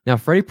 Now,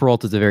 Freddie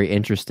Peralta is a very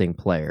interesting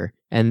player.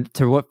 And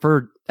for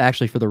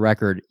the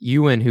record,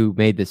 Ewan, who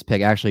made this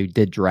pick, actually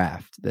did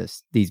draft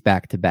these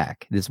back to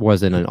back. This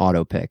wasn't an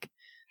auto pick.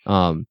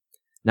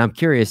 Now I'm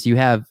curious, you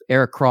have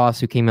Eric Cross,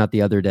 who came out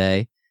the other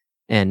day,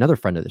 and another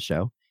friend of the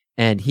show,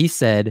 and he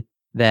said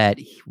that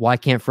why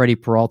can't Freddie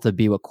Peralta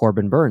be what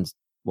Corbin Burns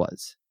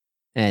was?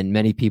 And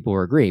many people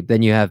were agreeing.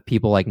 Then you have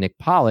people like Nick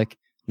Pollock,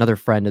 another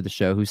friend of the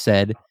show, who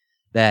said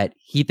that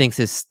he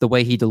thinks the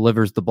way he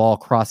delivers the ball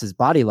across his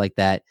body like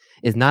that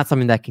is not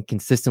something that can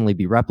consistently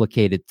be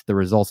replicated to the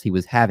results he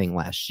was having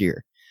last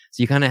year.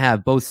 So you kind of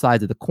have both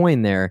sides of the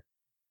coin there.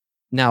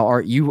 Now,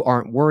 you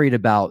aren't worried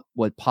about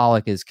what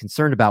Pollock is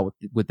concerned about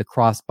with the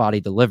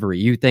cross-body delivery.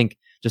 You think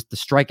just the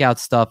strikeout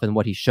stuff and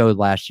what he showed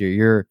last year,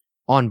 you're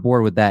on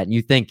board with that, and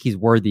you think he's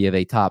worthy of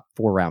a top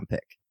 4-round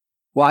pick.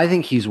 Well, I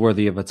think he's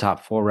worthy of a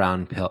top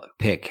 4-round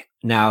pick.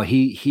 Now,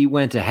 he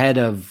went ahead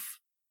of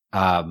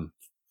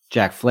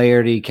Jack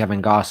Flaherty,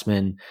 Kevin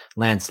Gausman,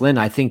 Lance Lynn.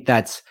 I think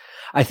that's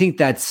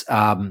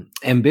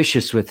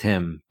ambitious with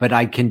him, but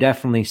I can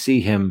definitely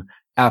see him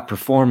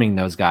outperforming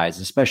those guys,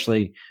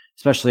 especially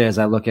as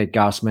I look at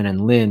Gausman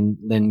and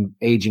Lynn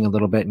aging a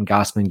little bit and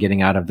Gausman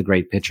getting out of the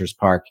great pitcher's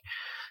park.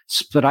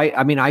 But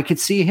I could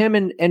see him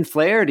and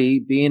Flaherty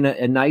being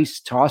a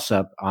nice toss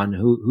up on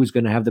who's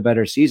going to have the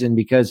better season,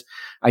 because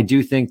I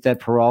do think that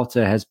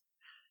Peralta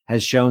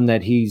has shown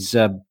that he's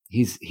a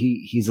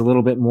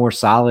little bit more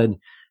solid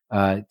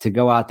to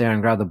go out there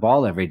and grab the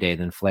ball every day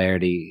than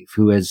Flaherty,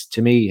 who has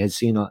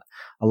seen a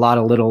lot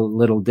of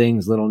little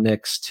dings, little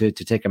nicks to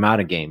take him out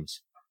of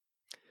games.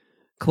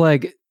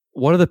 Clegg,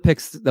 one of the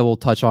picks that we'll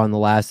touch on the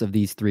last of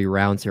these 3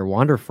 rounds here,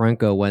 Wander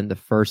Franco went the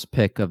first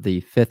pick of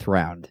the 5th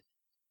round,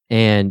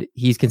 and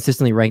he's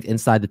consistently ranked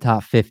inside the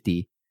top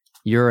 50.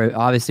 You're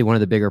obviously one of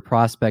the bigger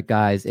prospect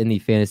guys in the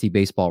fantasy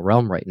baseball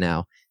realm right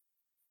now.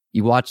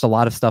 You watched a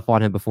lot of stuff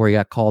on him before he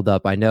got called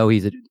up. I know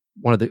he's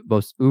one of the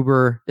most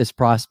uber-ist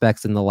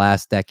prospects in the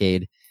last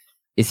decade.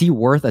 Is he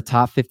worth a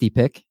top 50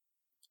 pick?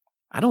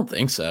 I don't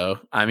think so.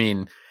 I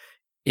mean,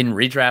 in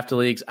redraft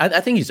leagues, I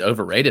think he's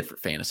overrated for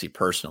fantasy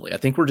personally. I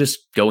think we're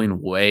just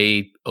going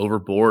way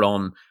overboard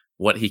on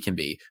what he can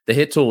be. The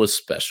hit tool is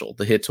special.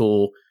 The hit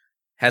tool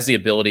has the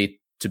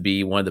ability to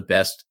be one of the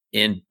best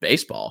in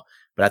baseball,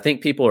 but I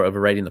think people are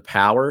overrating the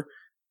power,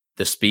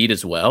 the speed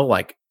as well.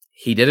 Like,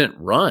 he didn't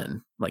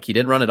run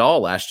at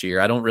all last year.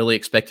 I don't really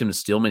expect him to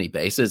steal many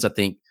bases. I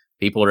think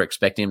people are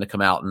expecting him to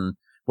come out, and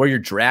where you're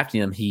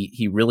drafting him,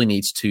 he really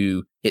needs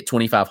to hit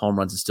 25 home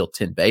runs and steal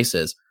 10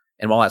 bases.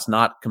 And while that's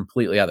not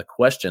completely out of the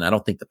question, I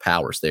don't think the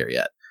power's there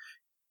yet.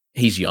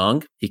 He's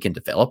young. He can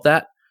develop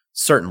that,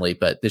 certainly.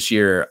 But this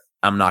year,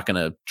 I'm not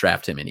going to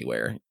draft him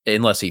anywhere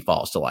unless he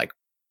falls to like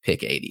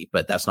pick 80.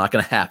 But that's not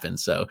going to happen.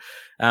 So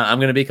I'm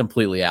going to be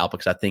completely out,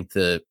 because I think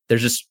there's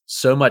just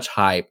so much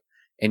hype.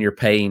 and you're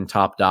paying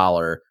top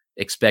dollar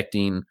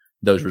expecting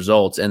those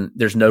results, and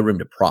there's no room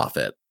to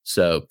profit.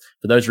 So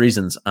for those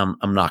reasons, I'm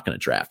not going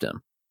to draft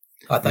him.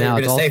 I thought you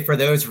were going to say, for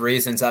those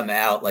reasons, I'm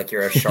out. Like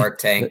you're a Shark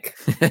Tank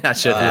I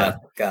should have.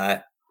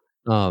 guy.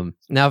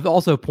 Now, I've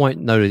also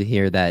noted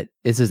here that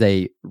this is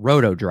a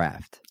roto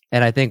draft.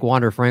 And I think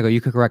Wander Franco,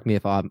 you could correct me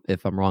if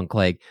I'm wrong,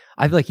 Clegg.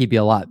 I feel like he'd be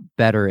a lot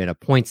better in a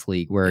points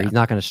league where he's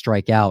not going to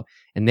strike out,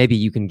 and maybe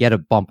you can get a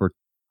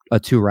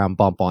 2-round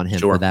bump on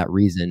him for that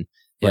reason.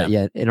 But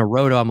in a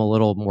roto, I'm a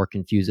little more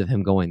confused of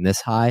him going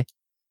this high.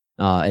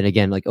 And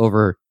again, like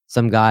over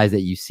some guys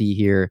that you see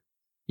here,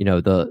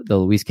 the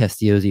Luis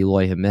Castillos,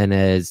 Eloy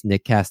Jimenez,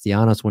 Nick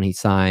Castellanos when he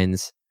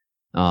signs,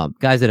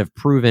 guys that have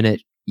proven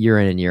it year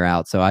in and year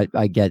out. So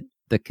I get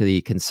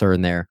the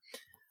concern there.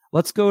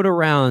 Let's go to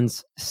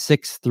rounds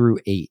 6 through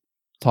 8.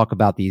 Talk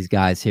about these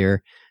guys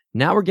here.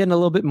 Now we're getting a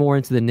little bit more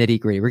into the nitty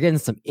gritty. We're getting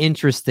some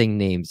interesting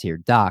names here.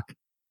 Doc,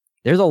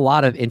 there's a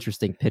lot of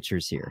interesting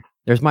pitchers here.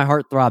 There's my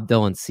heartthrob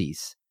Dylan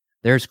Cease.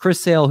 There's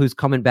Chris Sale, who's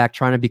coming back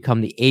trying to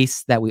become the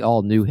ace that we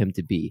all knew him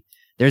to be.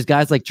 There's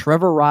guys like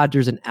Trevor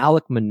Rogers and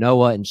Alek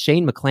Manoah and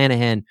Shane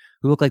McClanahan,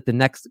 who look like the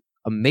next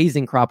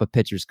amazing crop of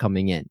pitchers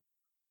coming in.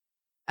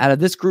 Out of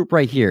this group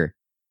right here,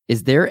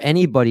 is there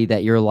anybody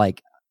that you're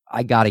like,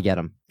 I got to get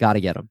him?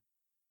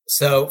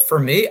 So for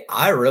me,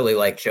 I really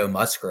like Joe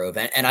Musgrove.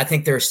 And I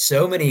think there's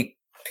so many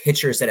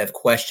pitchers that have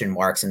question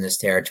marks in this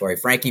territory.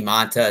 Frankie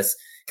Montas,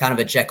 kind of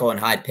a Jekyll and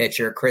Hyde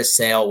pitcher. Chris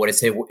Sale, what is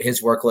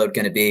his workload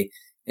going to be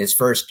his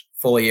first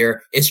full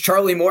year? Is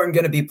Charlie Morton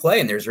going to be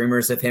playing? There's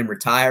rumors of him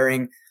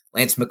retiring.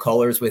 Lance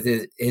McCullers with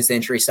his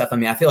injury stuff. I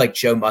mean, I feel like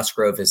Joe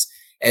Musgrove is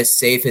as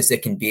safe as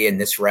it can be in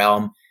this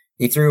realm.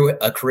 He threw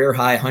a career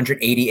high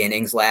 180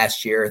 innings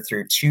last year,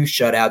 threw 2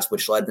 shutouts,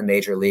 which led the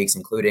major leagues,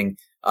 including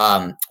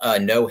a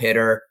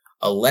no-hitter,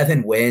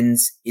 11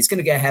 wins. He's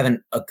going to have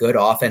a good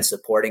offense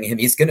supporting him.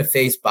 He's going to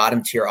face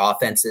bottom-tier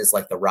offenses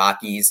like the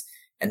Rockies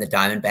and the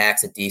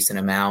Diamondbacks a decent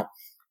amount.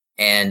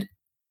 And,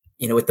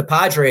 with the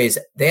Padres,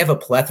 they have a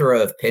plethora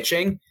of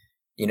pitching.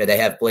 They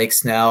have Blake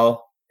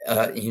Snell,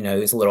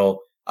 who's a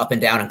little up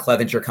and down, and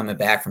Clevenger coming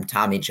back from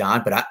Tommy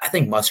John. But I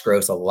think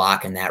Musgrove's a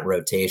lock in that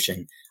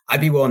rotation. I'd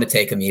be willing to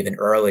take him even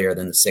earlier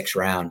than the 6th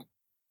round.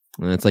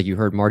 And it's like you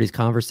heard Marty's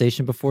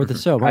conversation before the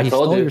show. Marty, I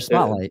told you, your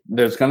spotlight.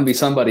 There's going to be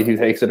somebody who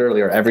takes it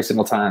earlier every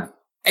single time.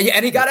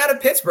 And he got out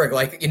of Pittsburgh,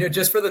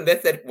 just for the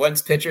myth that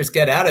once pitchers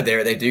get out of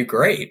there, they do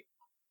great.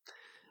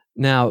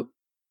 Now,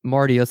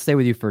 Marty, let's stay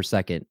with you for a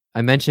second.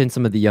 I mentioned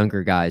some of the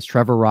younger guys,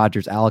 Trevor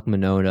Rogers, Alek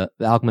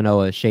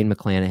Manoah, Shane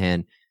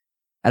McClanahan.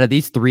 Out of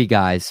these 3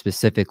 guys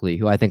specifically,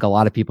 who I think a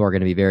lot of people are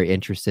going to be very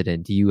interested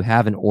in, do you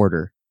have an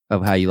order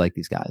of how you like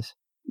these guys?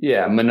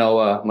 Yeah,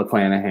 Manoah,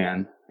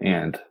 McClanahan,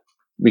 and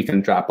we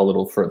can drop a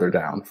little further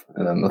down,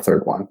 and then the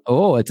 3rd one.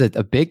 Oh, it's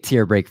a big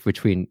tier break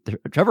between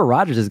Trevor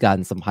Rogers has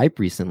gotten some hype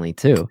recently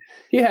too.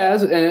 He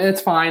has, and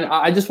it's fine.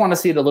 I just want to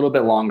see it a little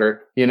bit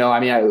longer.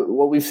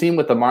 What we've seen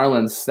with the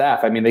Marlins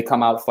staff, they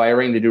come out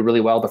firing, they do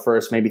really well the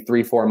first maybe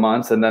 3-4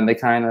 months, and then they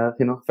kind of,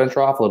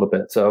 venture off a little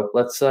bit. So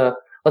let's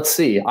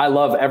see. I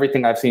love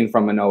everything I've seen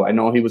from Manoah. I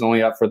know he was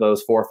only up for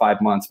those 4 or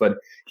 5 months, but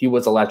he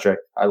was electric.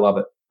 I love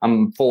it.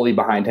 I'm fully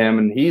behind him.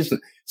 And he's,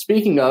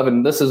 speaking of,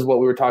 and this is what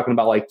we were talking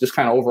about, like just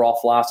kind of overall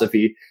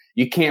philosophy,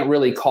 you can't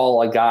really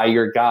call a guy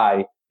your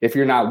guy if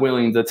you're not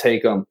willing to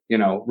take him,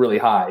 really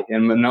high.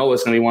 And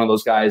Manoah's going to be one of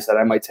those guys that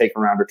I might take a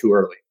round or 2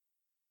 early.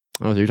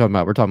 Oh, so we're talking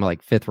about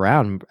like 5th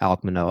round,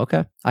 Alek Manoah.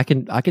 Okay. I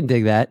can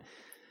dig that.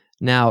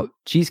 Now,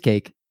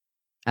 Cheesecake,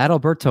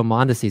 Adalberto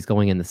Mondesi is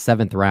going in the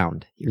 7th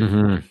round.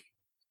 Mm-hmm.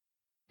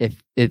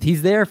 If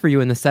he's there for you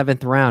in the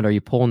 7th round, are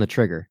you pulling the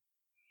trigger?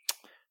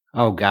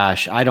 Oh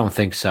gosh, I don't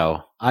think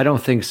so. I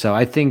think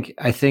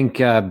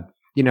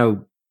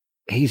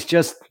he's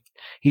just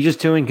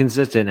too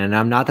inconsistent, and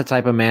I'm not the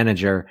type of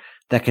manager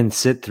that can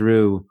sit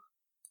through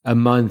a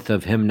month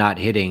of him not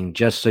hitting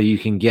just so you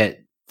can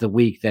get the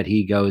week that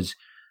he goes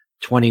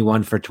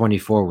 21 for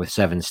 24 with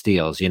 7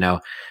 steals.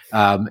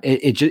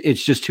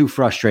 It's just too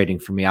frustrating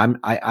for me. I'm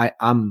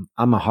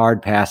a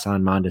hard pass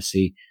on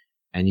Mondesi,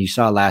 and you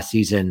saw last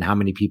season how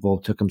many people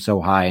took him so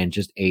high and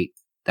just ate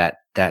that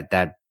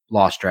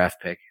lost draft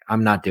pick.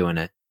 I'm not doing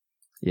it.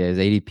 Yeah, his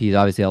ADP is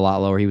obviously a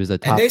lot lower. He was a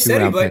top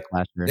 2-round pick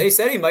last year. They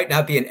said he might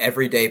not be an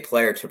everyday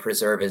player to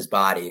preserve his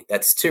body.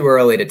 That's too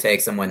early to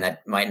take someone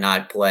that might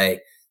not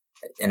play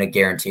in a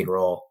guaranteed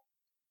role.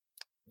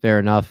 Fair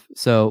enough.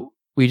 So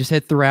we just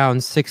hit the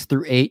rounds 6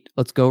 through 8.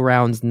 Let's go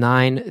rounds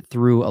 9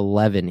 through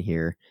 11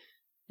 here.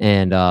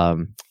 And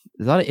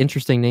there's a lot of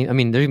interesting names. There's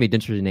going to be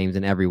interesting names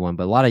in everyone,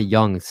 but a lot of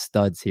young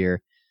studs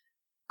here.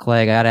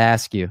 Clegg, I got to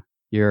ask you.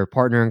 Your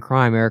partner in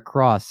crime, Eric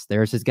Cross.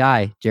 There's his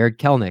guy, Jared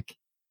Kelnick,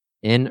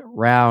 in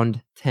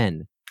round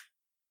 10.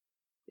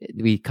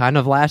 We kind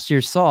of last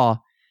year saw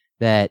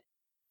that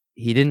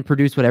he didn't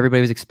produce what everybody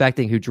was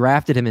expecting, who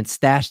drafted him and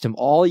stashed him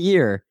all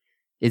year.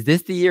 Is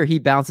this the year he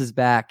bounces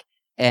back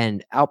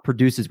and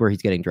outproduces where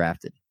he's getting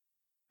drafted?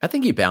 I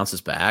think he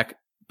bounces back,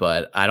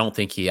 but I don't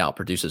think he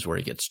outproduces where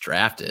he gets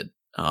drafted,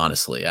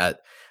 honestly. I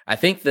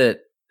think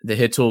that the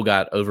hit tool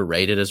got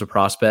overrated as a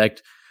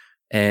prospect.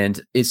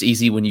 And it's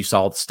easy when you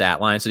saw the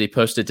stat lines that he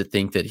posted to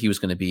think that he was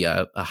going to be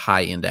a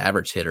high end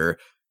average hitter.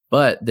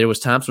 But there was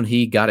times when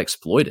he got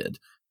exploited,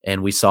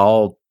 and we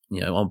saw,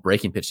 on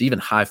breaking pitch, even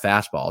high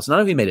fastballs. None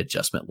of he made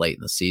adjustment late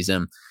in the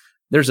season.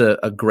 There's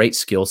a great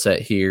skill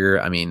set here.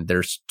 I mean,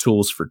 there's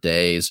tools for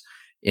days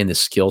in the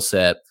skill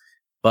set,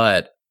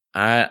 but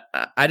I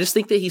just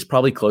think that he's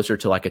probably closer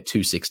to like a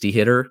 260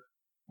 hitter.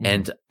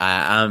 And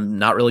I'm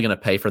not really going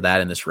to pay for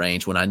that in this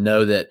range when I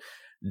know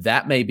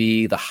that may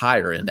be the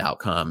higher end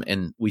outcome.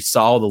 And we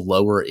saw the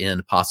lower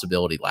end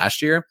possibility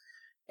last year.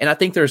 And I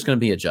think there's going to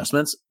be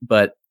adjustments,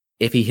 but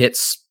if he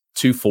hits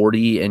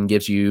 240 and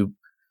gives you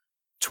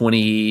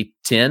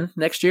 2010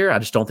 next year, I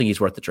just don't think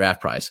he's worth the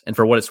draft price. And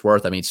for what it's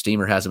worth, I mean,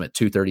 Steamer has him at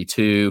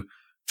 232,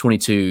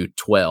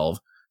 22-12.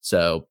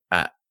 So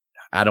I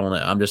don't know.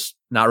 I'm just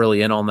not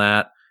really in on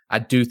that. I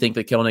do think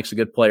that Kelenich's a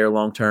good player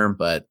long-term,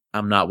 but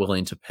I'm not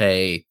willing to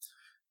pay.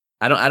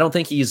 I don't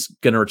think he's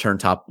going to return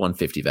top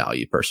 150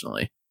 value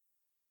personally.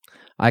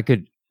 I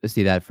could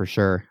see that for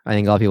sure. I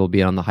think a lot of people will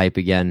be on the hype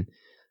again.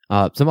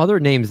 Some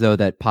other names though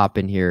that pop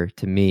in here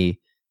to me,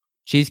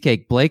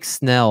 Cheesecake, Blake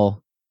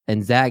Snell,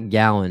 and Zach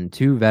Gallen,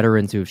 two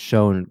veterans who have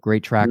shown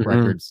great track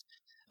records.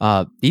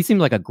 These seem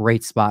like a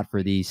great spot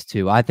for these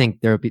two. I think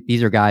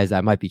these are guys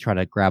I might be trying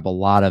to grab a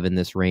lot of in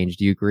this range.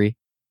 Do you agree?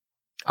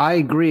 I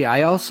agree.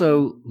 I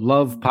also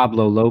love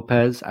Pablo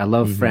Lopez. I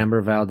love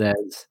Framber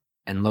Valdez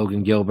and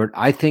Logan Gilbert.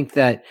 I think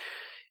that,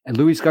 and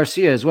Luis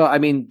Garcia as well. I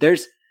mean,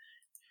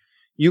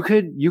 you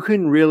can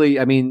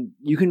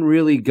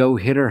really go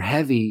hitter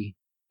heavy.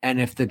 And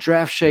if the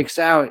draft shakes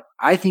out,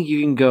 I think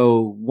you can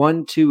go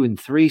 1, 2, and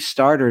 3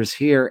 starters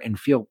here and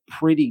feel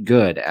pretty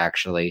good,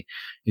 actually.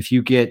 If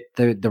you get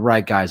the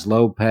right guys,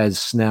 Lopez,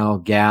 Snell,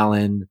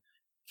 Gallen,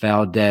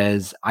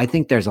 Valdez, I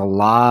think there's a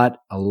lot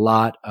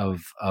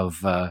of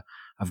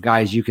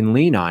guys you can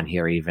lean on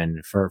here,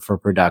 even for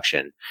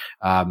production.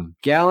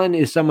 Gallen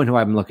is someone who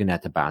I'm looking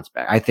at to bounce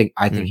back. I think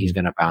he's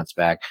going to bounce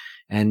back.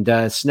 And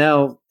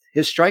Snell,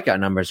 his strikeout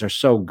numbers are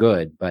so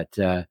good, but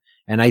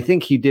and I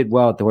think he did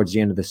well towards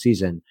the end of the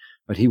season,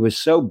 but he was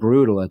so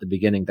brutal at the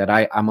beginning that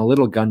I'm a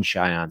little gun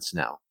shy on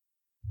Snell.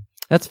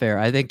 That's fair.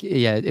 I think,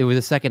 it was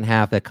the second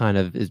half that kind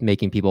of is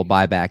making people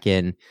buy back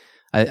in.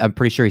 I'm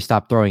pretty sure he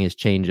stopped throwing his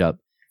changeup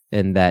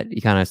and that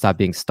he kind of stopped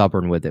being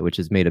stubborn with it, which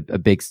has made a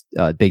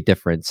big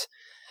difference.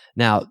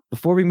 Now,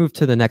 before we move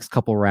to the next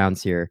couple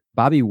rounds here,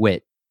 Bobby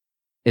Witt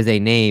is a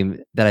name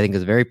that I think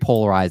is a very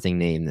polarizing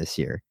name this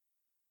year.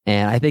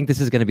 And I think this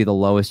is going to be the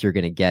lowest you're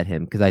going to get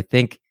him because I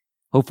think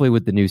hopefully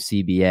with the new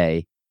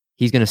CBA,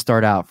 he's going to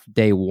start out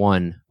day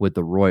one with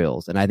the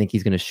Royals. And I think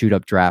he's going to shoot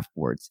up draft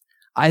boards.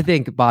 I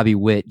think Bobby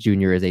Witt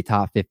Jr. is a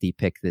top 50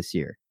 pick this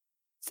year.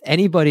 Does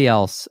anybody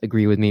else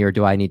agree with me or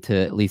do I need to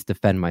at least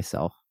defend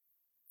myself?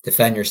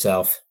 Defend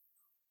yourself.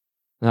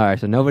 All right.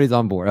 So nobody's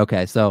on board.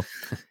 Okay. So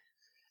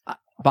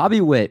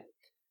Bobby Witt,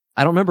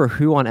 I don't remember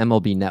who on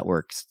MLB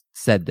Networks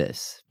said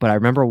this, but I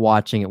remember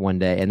watching it one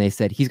day and they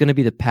said he's going to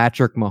be the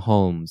Patrick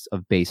Mahomes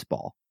of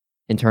baseball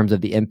in terms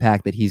of the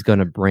impact that he's going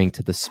to bring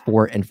to the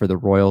sport and for the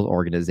Royals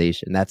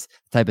organization. That's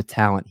the type of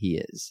talent he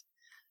is.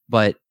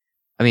 But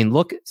I mean,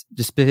 look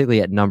just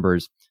specifically at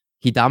numbers.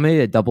 He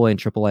dominated at AA and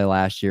AAA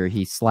last year.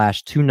 He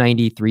slashed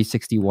 290,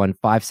 361,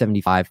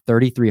 575,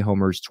 33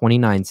 homers,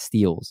 29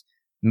 steals.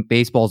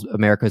 Baseball's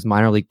America's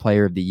minor league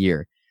player of the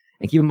year.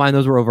 And keep in mind,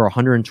 those were over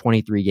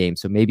 123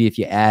 games. So maybe if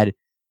you add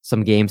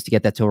some games to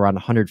get that to around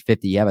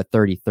 150, you have a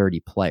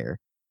 30-30 player.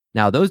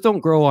 Now, those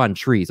don't grow on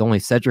trees. Only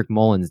Cedric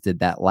Mullins did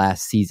that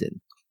last season.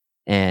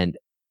 And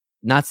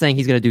not saying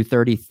he's going to do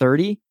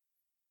 30-30,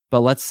 but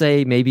let's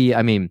say maybe,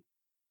 I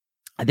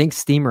think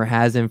Steamer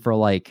has him for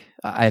like,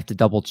 I have to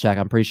double check.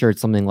 I'm pretty sure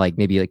it's something like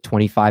maybe like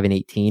 25 and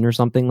 18 or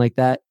something like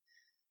that.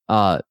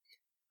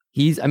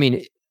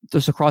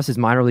 Just across his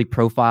minor league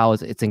profile,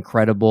 it's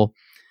incredible.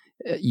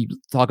 You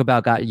talk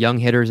about got young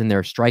hitters and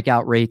their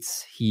strikeout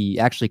rates. He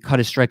actually cut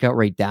his strikeout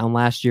rate down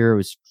last year. It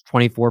was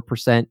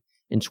 24%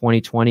 in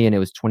 2020, and it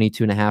was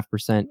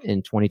 22.5%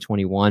 in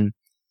 2021.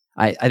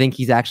 I think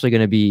he's actually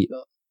going to be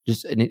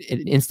just an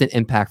instant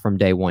impact from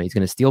day one. He's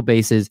going to steal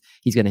bases.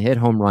 He's going to hit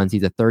home runs.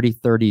 He's a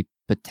 30-30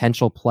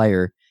 potential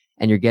player,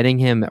 and you're getting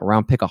him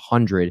around pick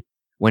 100,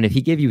 when if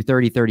he gave you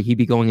 30-30, he'd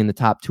be going in the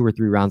top 2 or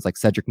 3 rounds like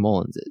Cedric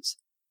Mullins is.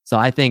 So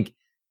I think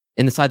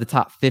inside the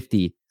top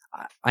 50,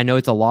 I know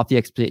it's a lofty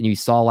expectation. You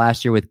saw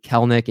last year with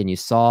Kelenic and you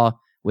saw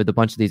with a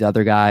bunch of these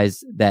other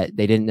guys that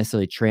they didn't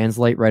necessarily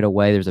translate right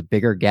away. There's a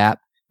bigger gap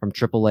from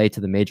AAA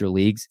to the major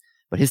leagues,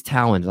 but his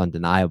talent is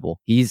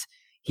undeniable. You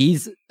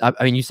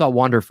saw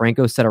Wander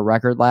Franco set a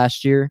record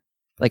last year.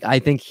 Like, I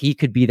think he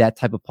could be that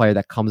type of player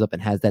that comes up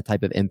and has that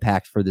type of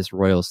impact for this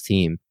Royals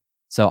team.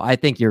 So I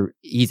think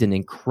he's an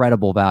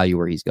incredible value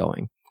where he's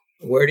going.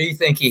 Where do you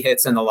think he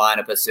hits in the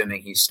lineup,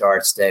 assuming he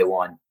starts day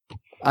one?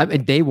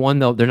 Day one,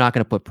 though, they're not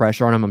going to put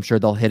pressure on him. I'm sure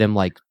they'll hit him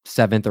like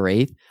 7th or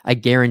 8th. I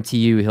guarantee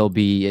you he'll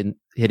be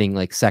hitting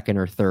like 2nd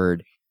or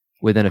 3rd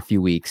within a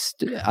few weeks.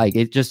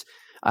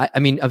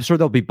 I'm sure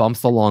there'll be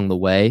bumps along the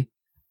way,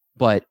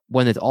 But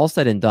when it's all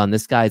said and done,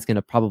 this guy's going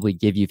to probably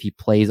give you, if he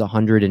plays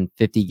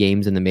 150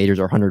 games in the majors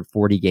or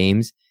 140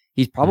 games,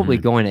 he's probably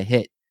going to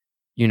hit,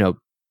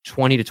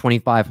 20 to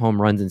 25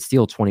 home runs and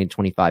steal 20 to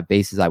 25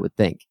 bases, I would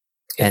think.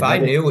 If I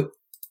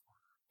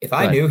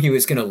knew he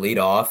was going to lead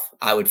off,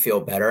 I would feel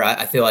better.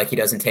 I feel like he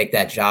doesn't take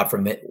that job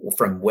from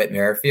Whit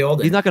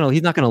Merrifield. He's not going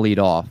to lead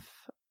off.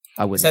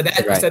 I would. So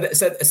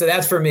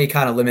that's for me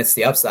kind of limits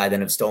the upside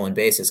then of stolen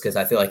bases, because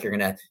I feel like you're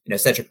going to,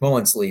 Cedric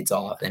Mullins leads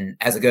off and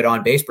has a good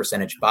on base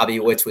percentage. Bobby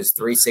Witts was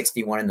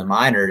 361 in the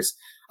minors.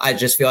 I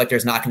just feel like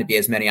there's not going to be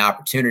as many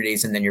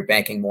opportunities, and then you're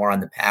banking more on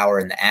the power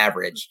and the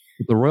average.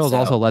 The Royals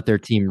also let their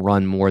team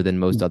run more than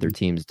most other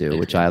teams do,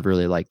 which I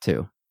really like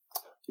too.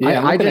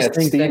 Yeah, I just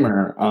think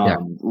Steamer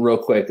real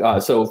quick.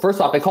 So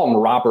first off, they call him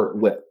Robert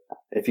Witt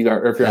if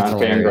you're on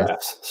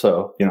Fangraphs.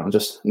 So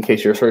just in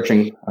case you're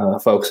searching,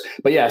 folks.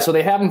 But yeah, so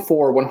they have him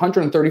for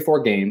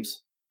 134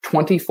 games,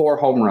 24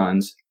 home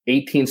runs,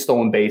 18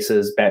 stolen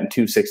bases, batting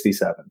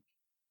 .267.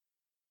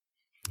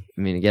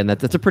 I mean, again,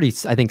 that's a pretty,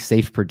 I think,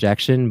 safe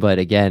projection. But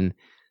again,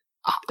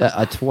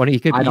 a 20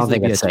 could. I don't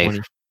think it's safe.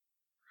 20.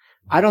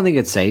 I don't think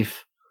it's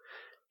safe.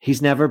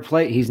 He's never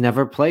played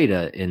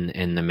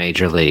in the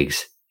major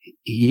leagues.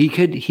 He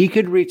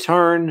could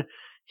return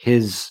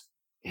his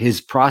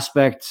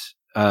prospect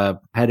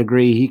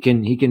pedigree. He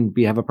can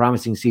have a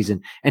promising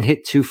season and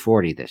hit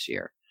 240 this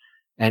year,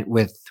 and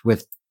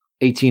with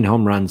 18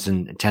 home runs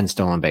and 10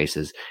 stolen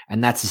bases,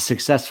 and that's a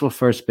successful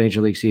first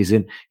major league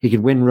season. He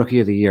could win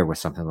Rookie of the Year with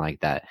something like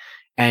that,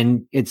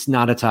 and it's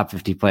not a top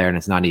 50 player, and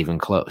it's not even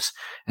close.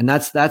 And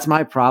that's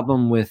my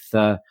problem with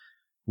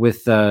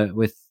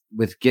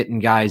getting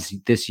guys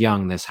this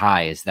young, this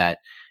high, is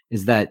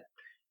that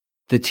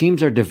the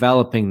teams are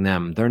developing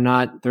them. They're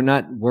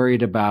not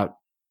worried about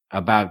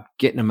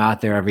getting them out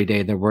there every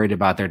day. They're worried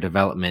about their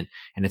development,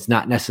 and it's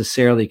not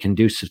necessarily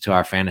conducive to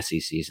our fantasy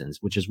seasons,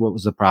 which is what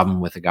was the problem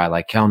with a guy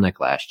like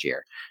Kelenic last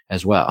year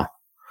as well.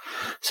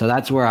 So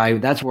that's where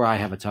I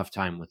have a tough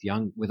time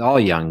with all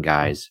young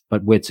guys,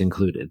 but Witts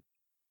included.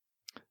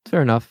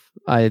 Fair enough.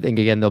 I think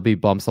again there'll be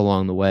bumps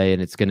along the way,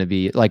 and it's going to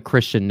be like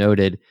Christian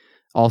noted.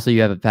 Also,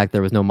 you have the fact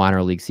there was no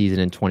minor league season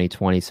in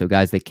 2020, so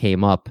guys that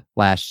came up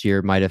last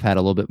year might have had a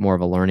little bit more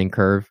of a learning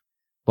curve.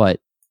 But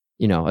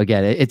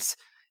again, it's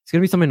going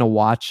to be something to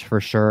watch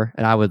for sure.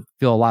 And I would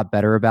feel a lot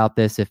better about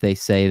this if they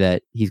say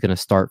that he's going to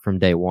start from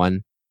day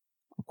one.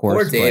 Of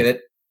course, or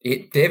David.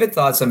 David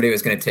thought somebody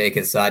was going to take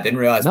his side. Didn't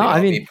realize. No,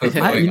 I mean,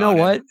 you know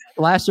what?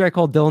 Last year I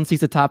called Dylan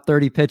Cease a top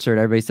 30 pitcher, and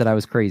everybody said I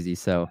was crazy.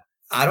 So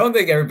I don't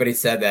think everybody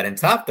said that. And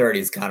top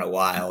 30 is kind of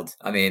wild.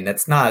 I mean,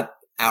 that's not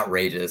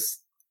outrageous.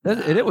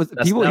 It was.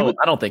 I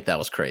don't think that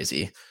was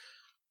crazy.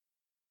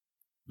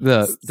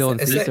 The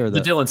Dylan Cease or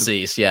the Dylan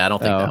Cease? Yeah, I don't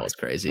think that was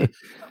crazy.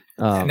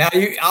 Now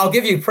I'll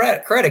give you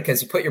credit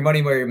because you put your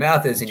money where your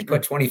mouth is, and you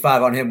put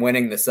 25 on him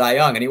winning the Cy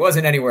Young, and he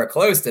wasn't anywhere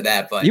close to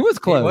that. But he was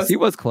close. He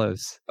was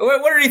close.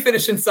 Where did he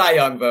finish in Cy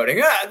Young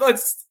voting?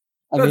 Let's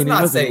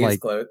not say he's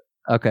close.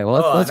 Okay,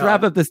 well let's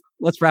wrap up this.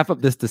 Let's wrap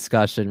up this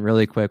discussion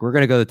really quick. We're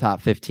gonna go to the top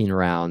 15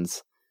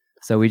 rounds.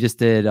 So we just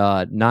did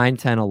 9,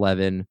 10,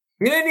 11.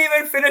 He didn't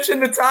even finish in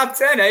the top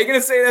 10. How are you going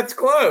to say that's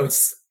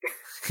close?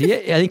 I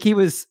think he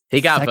was. He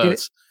got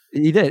votes.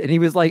 He did, and he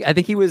was I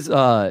think he was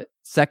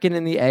second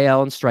in the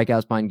AL in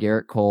strikeouts behind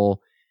Garrett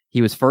Cole.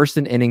 He was first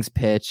in innings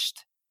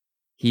pitched.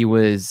 He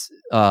was,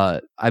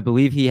 I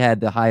believe, he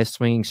had the highest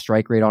swinging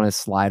strike rate on his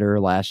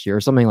slider last year,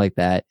 or something like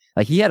that.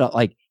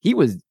 He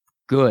was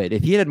good.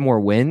 If he had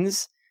more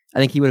wins, I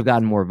think he would have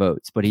gotten more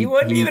votes. But he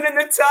wasn't even in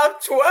the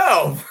top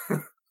 12.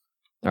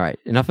 All right,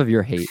 enough of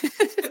your hate.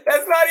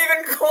 That's not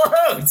even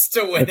close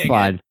to winning. That's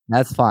fine.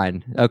 That's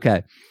fine.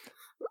 Okay.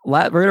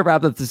 We're going to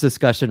wrap up this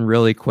discussion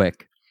really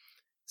quick.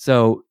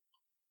 So,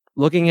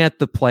 looking at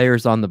the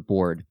players on the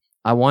board,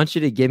 I want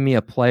you to give me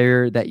a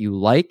player that you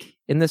like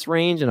in this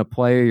range and a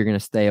player you're going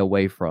to stay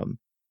away from.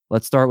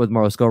 Let's start with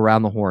Marty. Let's go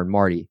around the horn.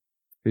 Marty,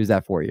 who's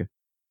that for you?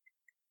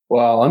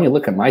 Well, let me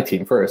look at my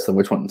team first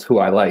and who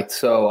I liked.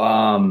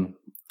 So,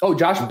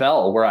 Josh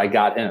Bell, where I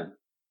got him.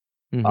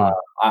 Mm-hmm.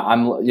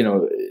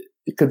 I'm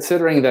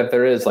considering that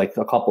there is like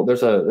a couple,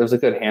 there's a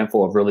good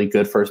handful of really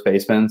good first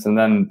basemen, and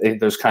then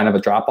there's kind of a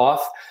drop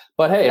off.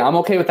 But hey, I'm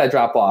okay with that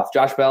drop off.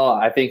 Josh Bell,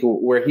 I think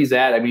where he's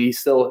at, I mean, he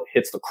still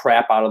hits the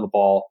crap out of the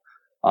ball.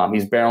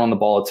 He's barreling the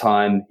ball a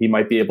ton. He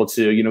might be able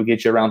to,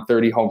 get you around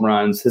 30 home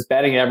runs. His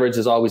batting average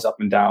is always up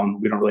and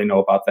down. We don't really know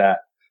about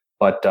that.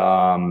 But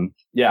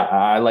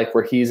I like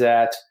where he's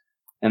at.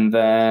 And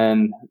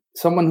then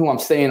someone who I'm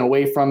staying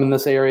away from in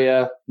this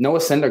area, Noah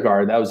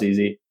Syndergaard. That was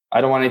easy.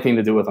 I don't want anything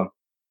to do with him.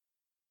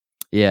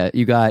 Yeah,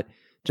 you got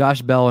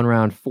Josh Bell in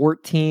round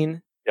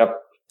 14. Yep.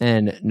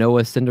 And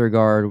Noah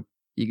Syndergaard,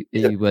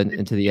 you went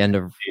into the end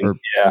of...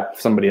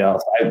 somebody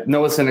else.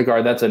 Noah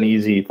Syndergaard, that's an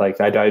easy,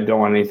 I don't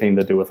want anything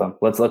to do with him.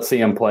 Let's see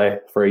him play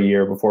for a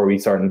year before we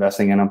start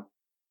investing in him.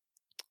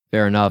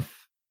 Fair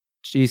enough.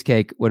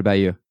 Cheesecake, what about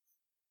you?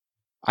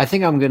 I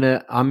think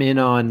I'm in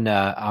on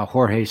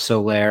Jorge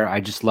Soler. I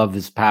just love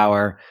his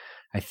power.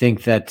 I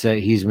think that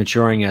he's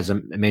maturing as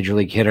a major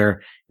league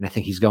hitter, and I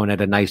think he's going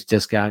at a nice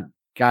discount.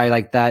 Guy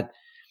like that,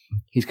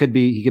 he could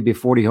be a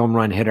 40 home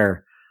run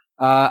hitter.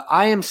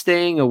 I am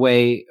staying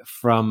away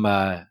from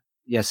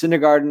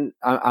Syndergaard.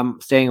 I'm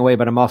staying away,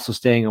 but I'm also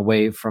staying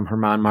away from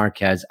German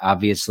Marquez.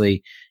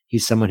 Obviously,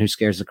 he's someone who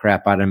scares the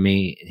crap out of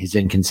me. His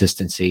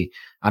inconsistency.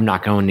 I'm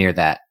not going near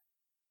that.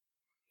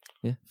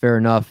 Yeah, fair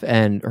enough.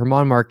 And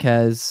German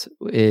Marquez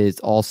is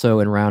also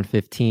in round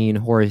 15.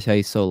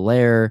 Jorge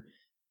Soler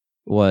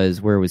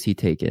where was he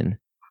taken?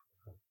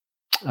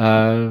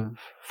 14,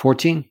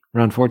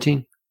 round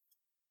 14.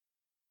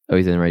 Oh,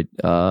 he's in right.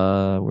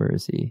 Where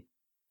is he?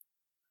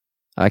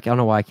 I don't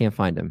know why I can't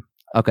find him.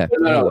 Okay.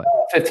 No,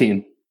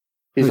 15.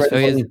 He's right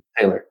before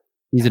Taylor.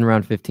 He's in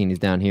round 15. He's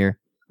down here.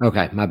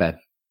 Okay, my bad.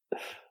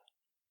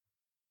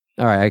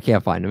 All right, I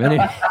can't find him.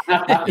 Anyway.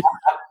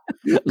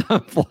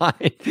 I'm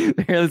flying.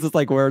 This is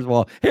like, where's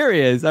Wall? Here he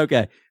is.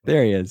 Okay,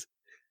 there he is.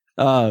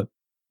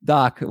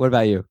 Doc, what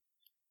about you?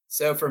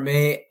 So for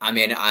me, I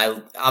mean,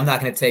 I'm not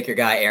going to take your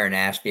guy Aaron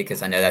Ashby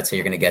because I know that's who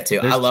you're going to get to.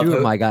 There's I love two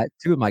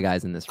of my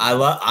guys in this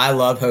round. I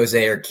love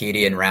Jose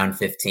Urquidy in round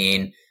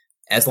 15.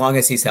 As long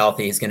as he's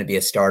healthy, he's going to be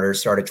a starter.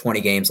 Started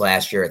 20 games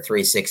last year at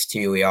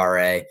 3.62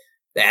 ERA.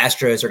 The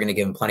Astros are going to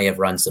give him plenty of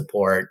run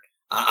support.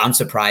 I'm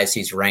surprised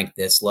he's ranked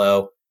this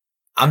low.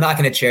 I'm not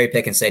going to cherry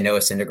pick and say Noah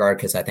Syndergaard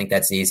because I think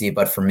that's easy.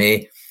 But for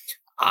me,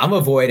 I'm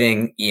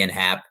avoiding Ian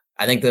Happ.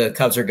 I think the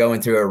Cubs are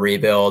going through a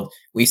rebuild.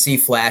 We see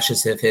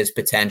flashes of his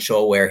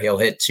potential where he'll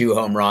hit 2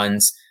 home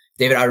runs.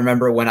 David, I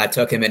remember when I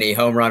took him and he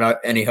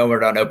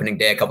homered on opening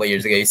day a couple of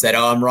years ago. He said,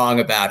 "Oh, I'm wrong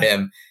about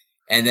him."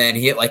 And then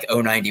he hit like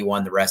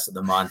 091 the rest of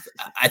the month.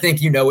 I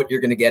think you know what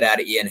you're going to get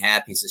out of Ian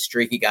Happ. He's a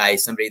streaky guy.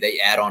 He's somebody that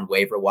you add on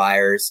waiver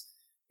wires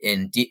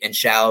in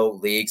shallow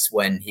leagues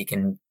when he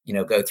can,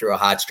 go through a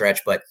hot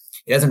stretch. But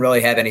he doesn't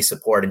really have any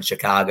support in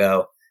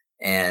Chicago.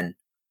 And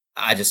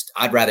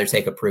I'd rather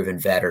take a proven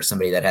vet or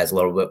somebody that has a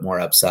little bit more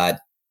upside.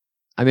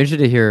 I'm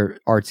interested to hear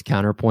Art's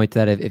counterpoint to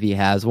that if he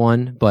has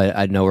one, but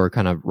I know we're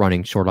kind of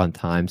running short on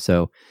time.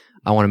 So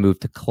I want to move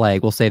to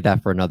Clegg. We'll save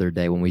that for another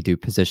day when we do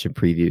position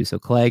preview. So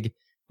Clegg,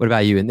 what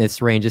about you in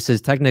this range? This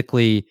is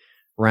technically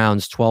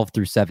rounds 12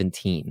 through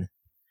 17.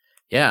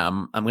 Yeah,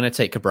 I'm going to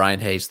take Brian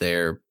Hayes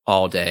there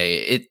all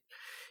day.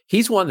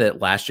 He's one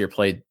that last year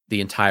played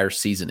the entire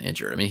season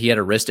injured. I mean, he had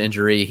a wrist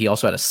injury. He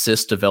also had a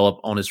cyst develop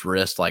on his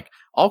wrist, like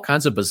all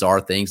kinds of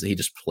bizarre things that he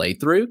just played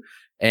through.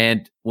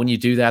 And when you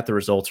do that, the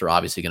results are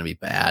obviously going to be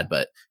bad,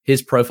 but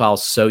his profile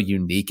is so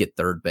unique at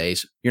third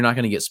base. You're not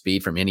going to get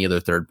speed from any other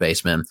third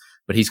baseman,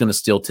 but he's going to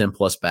steal 10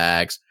 plus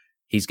bags.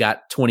 He's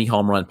got 20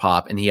 home run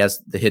pop and he has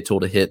the hit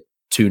tool to hit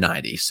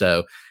 290.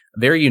 So a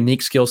very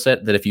unique skill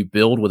set that if you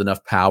build with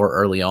enough power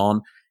early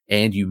on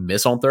and you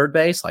miss on third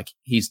base, like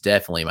he's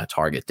definitely my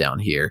target down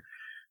here.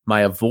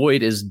 My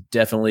avoid is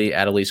definitely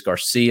Adolis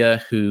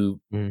Garcia, who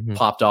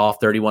popped off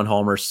 31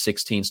 homers,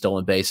 16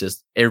 stolen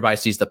bases. Everybody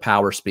sees the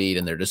power speed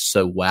and they're just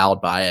so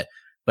wowed by it.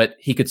 But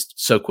he could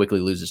so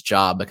quickly lose his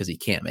job because he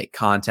can't make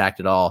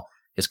contact at all.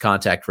 His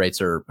contact rates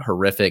are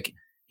horrific.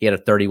 He had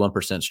a 31%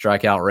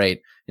 strikeout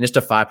rate and just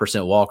a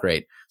 5% walk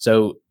rate.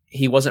 So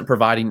he wasn't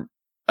providing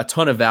a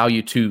ton of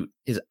value to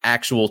his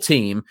actual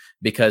team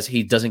because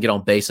he doesn't get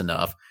on base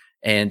enough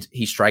and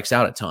he strikes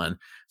out a ton.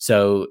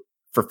 So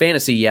for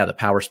fantasy, yeah, the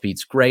power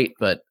speed's great,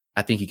 but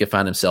I think he could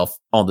find himself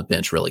on the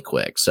bench really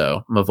quick.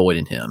 So I'm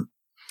avoiding him.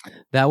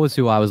 That was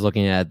who I was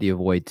looking at the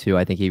avoid too.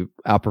 I think he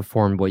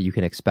outperformed what you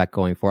can expect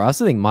going for. I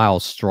also think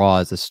Miles Straw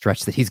is a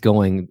stretch that he's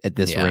going at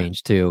this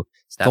range too.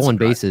 Stolen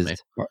bases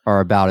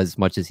are about as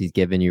much as he's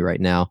given you right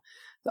now.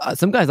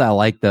 Some guys I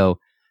like though,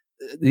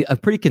 I'm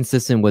pretty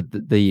consistent with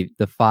the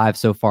 5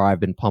 so far I've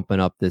been pumping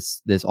up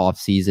this off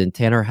season.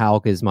 Tanner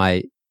Houck is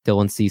my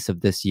Dylan Cease of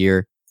this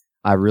year.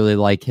 I really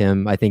like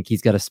him. I think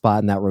he's got a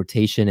spot in that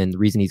rotation, and the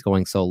reason he's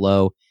going so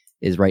low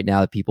is right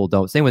now that people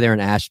don't. Same with Aaron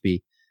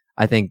Ashby.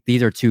 I think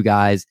these are two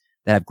guys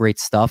that have great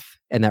stuff,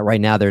 and that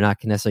right now they're not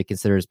necessarily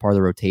considered as part of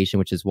the rotation,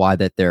 which is why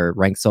that they're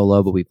ranked so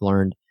low. But we've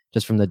learned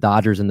just from the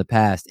Dodgers in the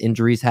past,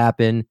 injuries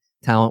happen,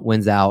 talent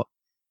wins out.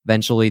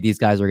 Eventually, these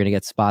guys are going to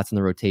get spots in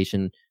the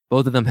rotation.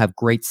 Both of them have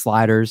great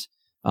sliders.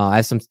 I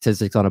have some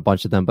statistics on a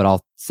bunch of them, but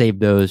I'll save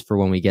those for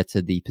when we get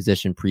to the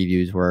position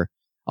previews where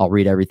I'll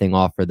read everything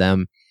off for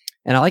them.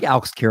 And I like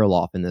Alex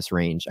Kirilloff in this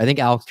range. I think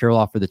Alex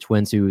Kirilloff for the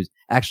Twins, who's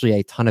actually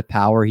a ton of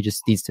power. He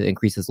just needs to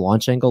increase his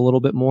launch angle a little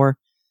bit more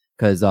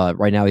because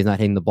right now he's not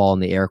hitting the ball in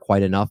the air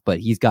quite enough, but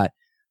he's got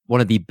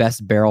one of the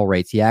best barrel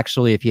rates. He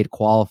actually, if he had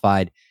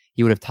qualified,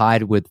 he would have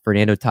tied with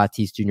Fernando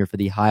Tatis Jr. for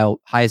the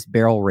highest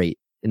barrel rate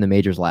in the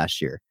majors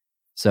last year.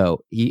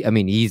 So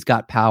he's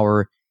got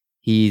power.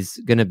 He's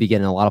going to be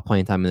getting a lot of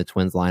playing time in the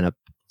Twins lineup.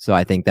 So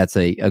I think that's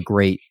a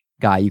great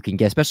guy you can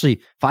get,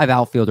 especially 5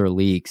 outfielder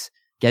leagues.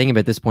 Getting him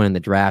at this point in the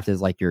draft is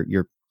like your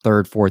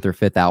 3rd, 4th, or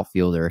 5th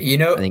outfielder.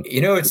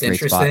 What's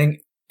interesting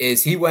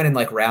is he went in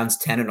like rounds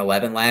 10 and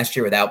 11 last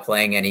year without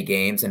playing any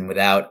games and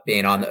without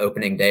being on the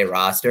opening day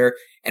roster.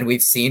 And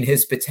we've seen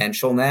his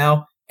potential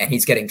now, and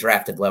he's getting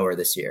drafted lower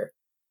this year.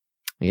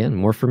 Again,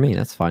 more for me.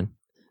 That's fine.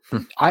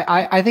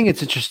 I think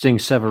it's interesting,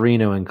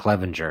 Severino and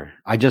Clevenger.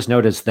 I just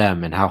noticed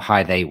them and how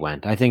high they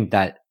went. I think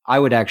that I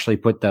would actually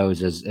put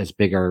those as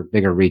bigger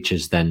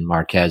reaches than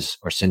Marquez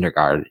or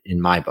Syndergaard in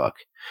my book.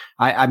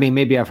 I mean,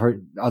 maybe I've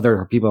heard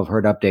other people have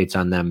heard updates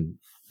on them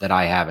that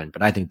I haven't,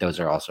 but I think those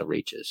are also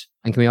reaches.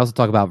 And can we also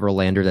talk about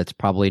Verlander? That's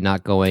probably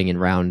not going in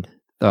round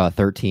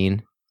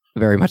 13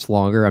 very much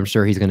longer. I'm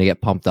sure he's going to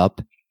get pumped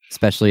up,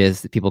 especially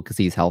as people can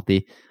see he's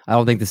healthy. I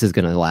don't think this is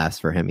going to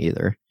last for him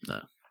either. No.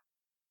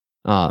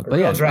 But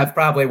yeah, draft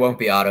probably won't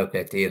be auto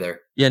picked either.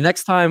 Yeah,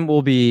 next time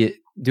we'll be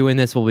doing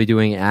this. We'll be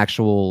doing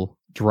actual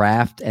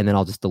draft, and then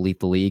I'll just delete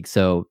the league.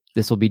 So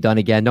this will be done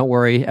again. Don't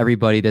worry,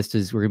 everybody.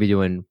 We're gonna be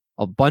doing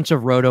a bunch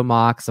of roto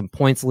mocks, some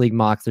points league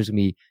mocks. There's gonna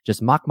be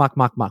just mock,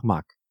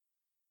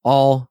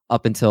 all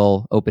up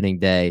until opening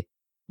day.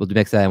 We'll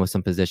mix that in with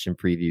some position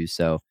previews.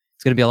 So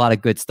it's gonna be a lot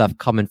of good stuff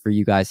coming for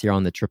you guys here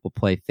on the Triple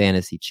Play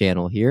Fantasy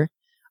channel. Here,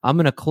 I'm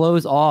gonna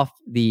close off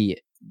the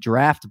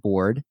draft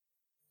board.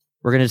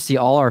 We're gonna see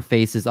all our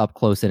faces up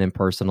close and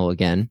impersonal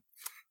again,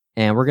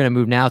 and we're gonna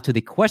move now to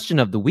the question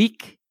of the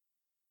week,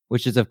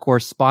 which is, of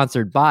course,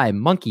 sponsored by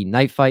Monkey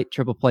Knife Fight.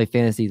 Triple Play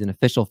Fantasy is an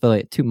official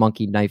affiliate to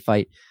Monkey Knife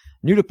Fight.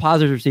 New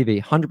depositors receive a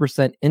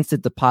 100%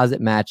 instant deposit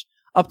match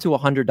up to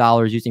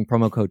 $100 using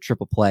promo code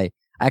Triple Play.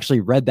 I actually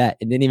read that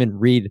and didn't even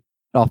read it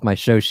off my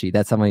show sheet.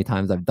 That's how many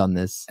times I've done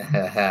this.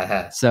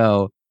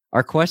 So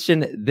our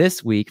question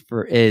this week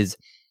is,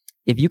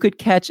 if you could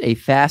catch a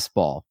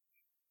fastball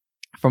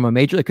from a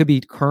major, it could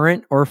be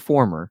current or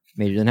former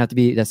major, doesn't have to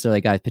be necessarily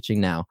a guy pitching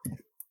now.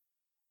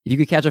 If you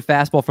could catch a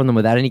fastball from them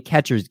without any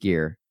catcher's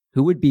gear,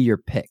 who would be your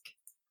pick?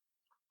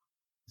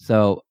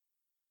 So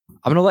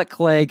I'm going to let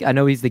Clegg, I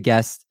know he's the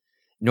guest.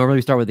 Normally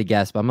we start with the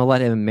guest, but I'm going to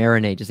let him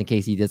marinate just in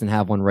case he doesn't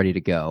have one ready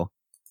to go.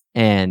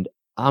 And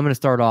I'm going to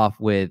start off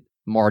with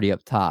Marty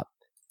up top.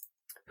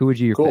 Who would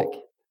you pick?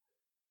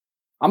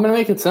 I'm going to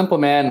make it simple,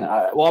 man.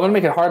 I'm going to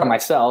make it hard on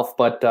myself,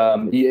 but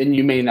and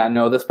you may not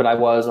know this, but I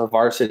was a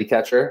varsity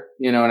catcher.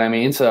 You know what I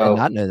mean? So I did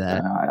not know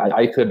that.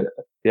 I could,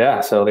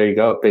 yeah. So there you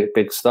go,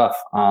 big stuff.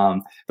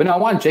 But no, I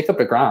want Jacob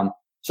deGrom.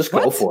 Just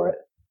go for it.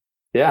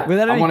 Yeah,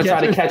 I want to try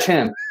to catch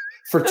him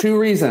for two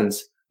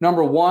reasons.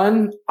 Number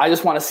one, I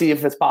just want to see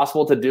if it's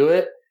possible to do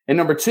it, and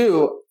number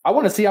two, I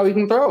want to see how he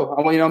can throw.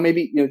 I want,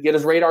 maybe get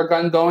his radar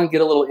gun going,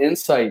 get a little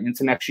insight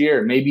into next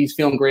year. Maybe he's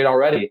feeling great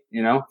already.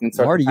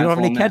 Marty, you don't have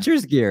any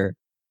catcher's gear.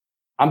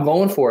 I'm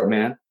going for it,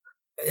 man.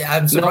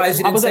 I'm surprised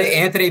you didn't say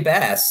Anthony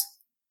Bass.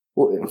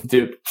 Well,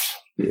 dude,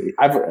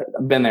 I've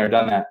been there,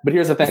 done that. But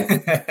here's the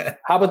thing.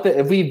 How about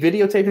if we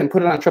videotape and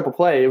put it on Triple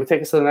Play, it would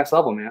take us to the next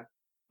level, man.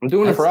 I'm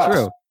doing it for us.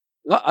 True.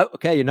 Well,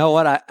 okay, you know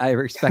what? I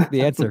respect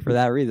the answer for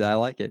that reason. I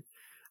like it.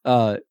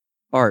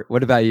 Art,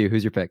 what about you?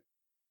 Who's your pick?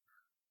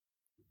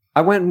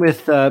 I went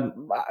with,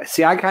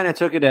 I kind of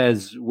took it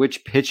as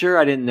which pitcher.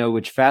 I didn't know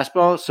which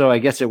fastball, so I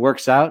guess it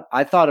works out.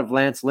 I thought of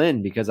Lance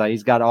Lynn because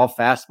he's got all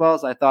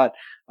fastballs. I thought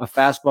a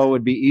fastball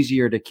would be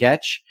easier to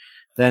catch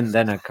than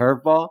a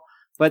curveball.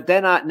 But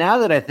then now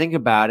that I think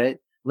about it,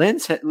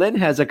 Lynn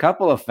has a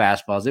couple of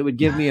fastballs. It would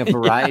give me a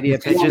variety of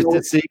pitches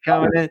to see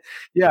coming in.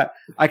 Yeah,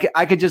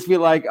 I could just be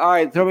like, all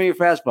right, throw me your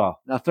fastball.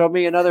 Now throw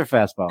me another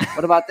fastball.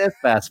 What about this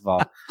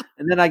fastball?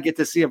 And then I get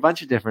to see a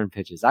bunch of different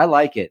pitches. I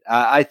like it.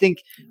 I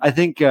think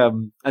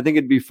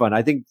it'd be fun.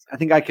 I think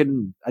I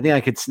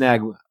could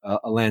snag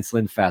a Lance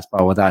Lynn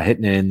fastball without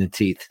hitting it in the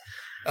teeth.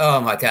 Oh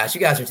my gosh,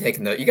 you guys are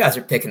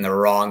picking the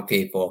wrong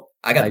people.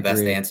 I got the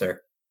best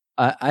answer.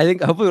 I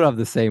think hopefully we'll have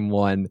the same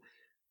one.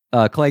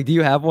 Clegg, do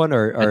you have one?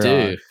 Or I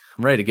do.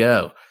 I'm ready to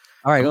go.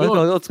 All right,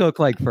 let's go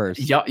Clegg first.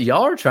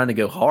 Y'all are trying to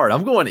go hard.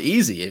 I'm going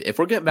easy. If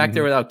we're getting back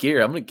there without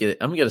gear, I'm gonna get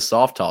a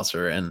soft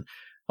tosser. And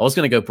I was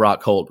gonna go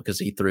Brock Holt because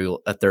he threw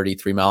a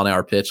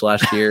 33-mile-an-hour pitch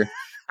last year,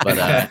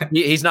 but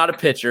he's not a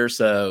pitcher,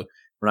 so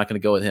we're not gonna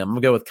go with him. I'm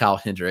gonna go with Kyle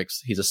Hendricks.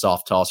 He's a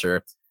soft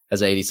tosser,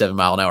 has an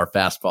 87-mile-an-hour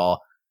fastball,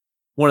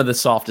 one of the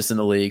softest in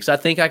the league. So I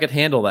think I could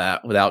handle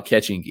that without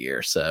catching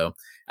gear. So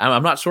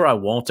I'm not sure I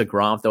want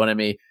DeGrom throwing at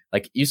me.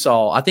 Like you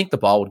saw, I think the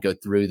ball would go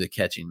through the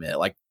catching mitt.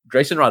 Like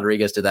Grayson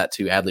Rodriguez did that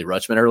to Adley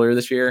Rutschman earlier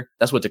this year.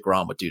 That's what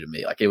DeGrom would do to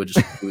me. Like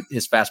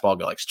his fastball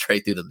go like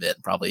straight through the mitt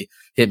and probably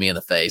hit me in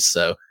the face.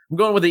 So I'm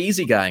going with the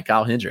easy guy and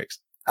Kyle Hendricks.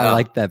 I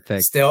like that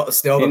pick. Still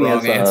the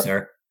wrong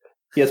answer.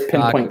 He has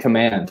pinpoint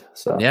command.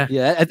 So yeah.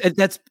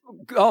 That's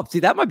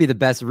that might be the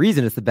best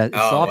reason. It's the best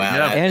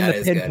and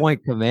the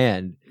pinpoint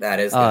command.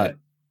 That is good.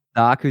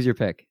 Doc, who's your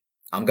pick?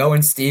 I'm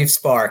going Steve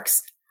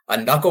Sparks. A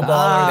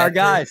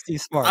knuckleballer.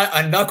 Steve Sparks.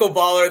 A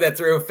knuckleballer that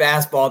threw a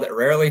fastball that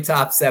rarely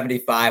tops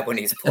 75 when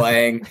he's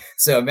playing.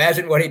 So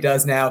imagine what he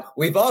does now.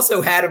 We've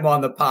also had him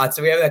on the pod,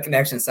 so we have that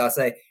connection. So I'll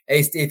say,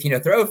 hey, Steve,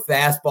 throw a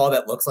fastball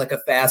that looks like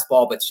a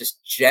fastball, but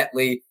just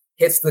gently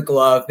hits the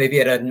glove, maybe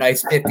at a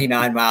nice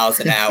 59 miles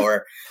an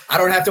hour. I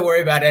don't have to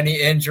worry about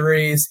any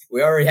injuries.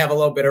 We already have a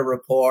little bit of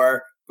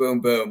rapport. Boom,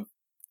 boom.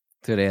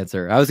 Good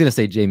answer. I was going to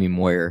say Jamie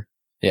Moyer.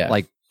 Yeah.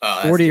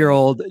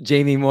 40-year-old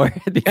Jamie Moyer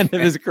at the end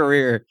of his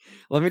career.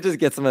 Let me just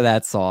get some of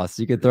that sauce.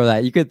 You could throw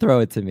that. You could throw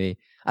it to me.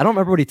 I don't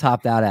remember what he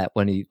topped out at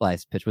when he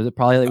last pitched. It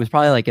was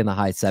probably like in the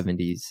high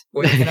 70s.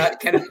 Wait,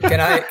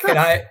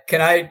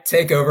 can I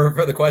take over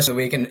for the question of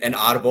the week and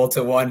audible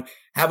to one?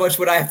 How much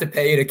would I have to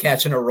pay you to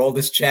catch an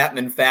Aroldis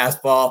Chapman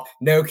fastball?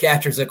 No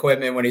catcher's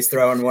equipment when he's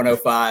throwing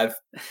 105.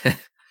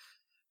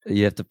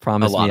 You have to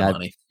promise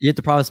me. You have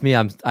to promise me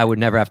I would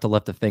never have to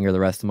lift a finger the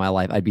rest of my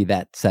life. I'd be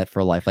that set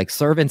for life. Like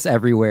servants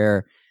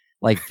everywhere,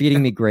 like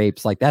feeding me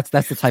grapes. Like that's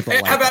the type of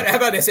life. How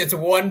about this? It's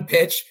one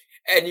pitch,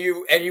 and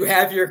you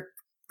have your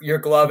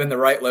glove in the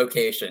right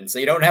location, so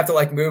you don't have to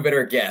like move it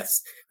or guess,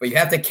 but you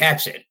have to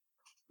catch it.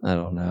 I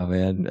don't know,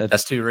 man.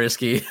 That's too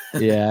risky.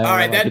 Yeah. All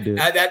right,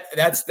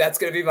 that's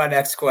going to be my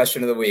next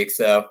question of the week.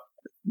 So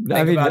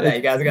think about that.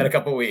 You guys got a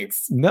couple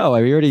weeks. No,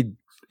 we already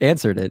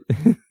answered it.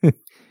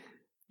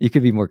 You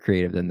could be more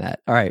creative than that.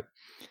 All right,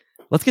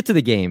 let's get to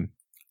the game.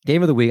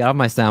 Game of the week. I have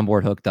my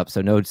soundboard hooked up,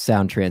 so no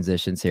sound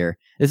transitions here.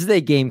 This is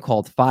a game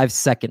called 5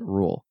 Second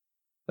Rule.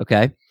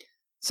 Okay,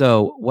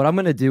 so what I'm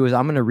going to do is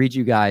I'm going to read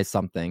you guys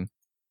something,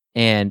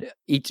 and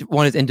each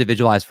one is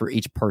individualized for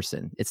each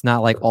person. It's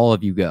not like all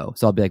of you go.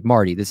 So I'll be like,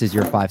 Marty, this is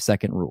your 5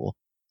 second rule.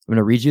 I'm going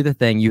to read you the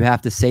thing. You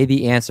have to say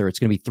the answer. It's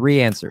going to be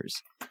 3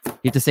 answers. You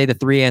have to say the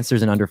 3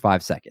 answers in under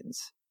 5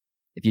 seconds.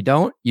 If you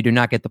don't, you do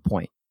not get the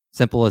point.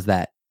 Simple as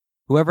that.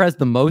 Whoever has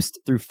the most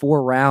through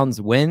 4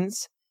 rounds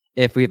wins.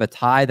 If we have a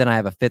tie, then I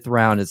have a 5th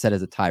round and set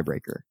as a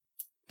tiebreaker.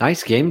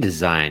 Nice game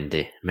design,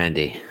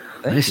 Mendy.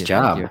 Nice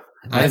job.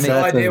 I have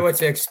no idea what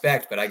to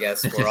expect, but I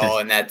guess we're all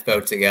in that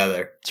boat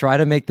together. Try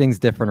to make things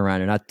different around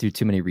here, not do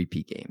too many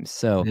repeat games.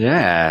 So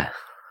yeah.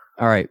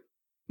 All right.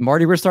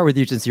 Marty, we're going to start with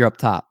you since you're up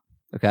top.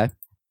 Okay.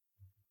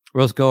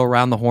 We'll just go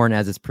around the horn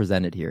as it's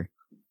presented here.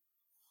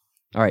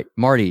 All right,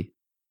 Marty,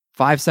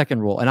 5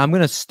 second rule. And I'm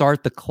going to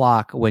start the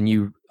clock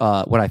when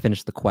I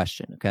finish the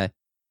question. Okay.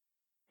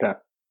 Okay.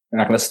 You're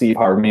not going to Steve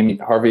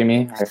Harvey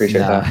me. I appreciate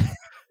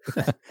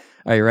that.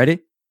 Are you ready?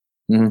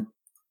 Mm-hmm.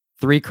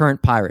 3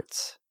 current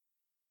Pirates.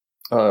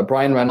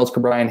 Brian Reynolds,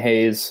 Brian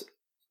Hayes.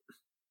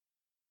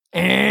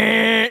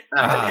 Yeah.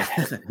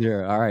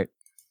 All right.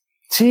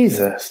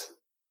 Jesus.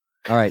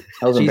 All right.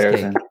 That was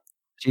embarrassing.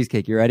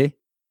 Cheesecake, you ready?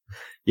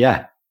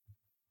 Yeah.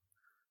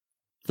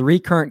 3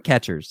 current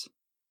catchers.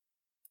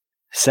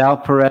 Sal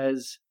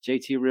Perez,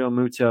 JT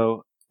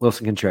Realmuto,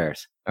 Wilson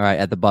Contreras. All right,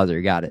 at the buzzer,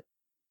 you got it.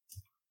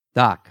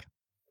 Doc,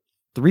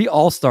 3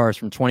 All-Stars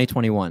from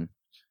 2021.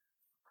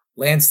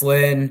 Lance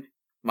Lynn,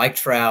 Mike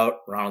Trout,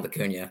 Ronald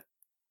Acuna.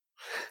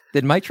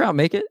 Did Mike Trout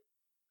make it?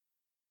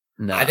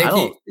 No, I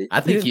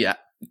think he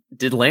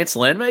did. Lance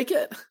Lynn make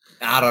it?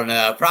 I don't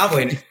know.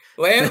 Probably.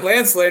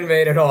 Lance Lynn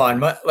made it on.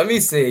 Let me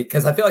see,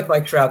 because I feel like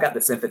Mike Trout got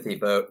the sympathy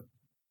vote.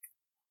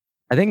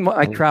 I think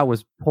Mike Trout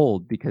was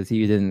pulled because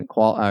he didn't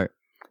qualify.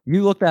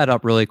 You look that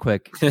up really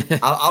quick.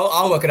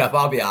 I'll look it up.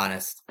 I'll be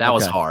honest. That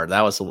was hard.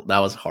 That was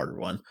a harder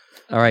one.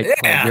 All right.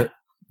 Yeah.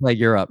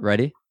 You're up.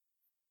 Ready?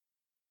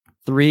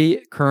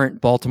 3 current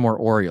Baltimore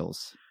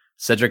Orioles.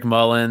 Cedric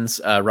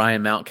Mullins,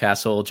 Ryan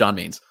Mountcastle, John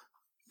Means.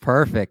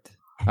 Perfect.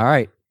 All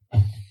right.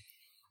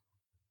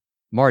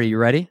 Marty, you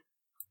ready?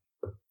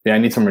 Yeah, I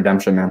need some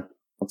redemption, man.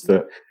 Let's do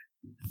it.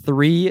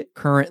 3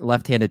 current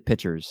left-handed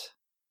pitchers.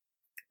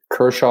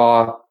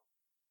 Kershaw.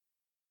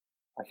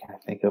 I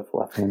can't think of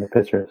left-handed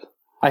pitchers.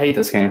 I hate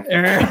this game.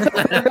 Yeah,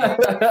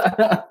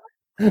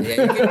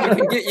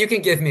 you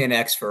can give me an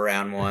X for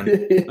round 1.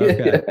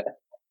 Okay.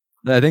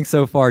 I think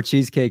so far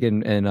Cheesecake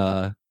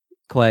and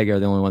Clegg are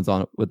the only ones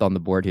on the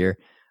board here.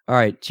 All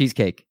right,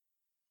 Cheesecake.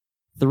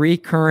 3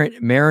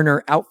 current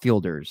Mariner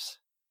outfielders.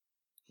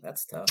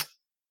 That's tough.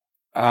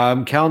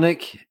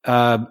 Kelnick,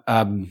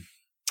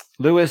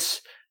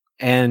 Lewis,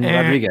 and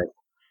Rodriguez.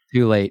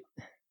 Too late.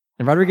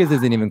 And Rodriguez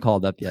isn't even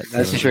called up yet.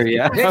 That's true,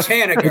 yeah. Mitch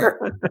Haniger.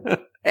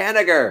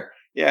 Haniger.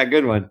 Yeah,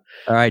 good one.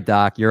 All right,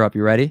 Doc, you're up.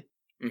 You ready?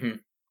 Mm-hmm.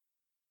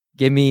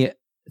 Give me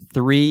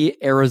 3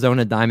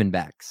 Arizona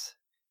Diamondbacks.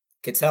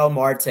 Ketel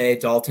Marte,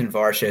 Dalton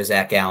Varsho,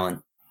 Zach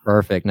Allen.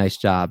 Perfect. Nice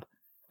job.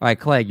 All right,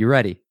 Clegg, you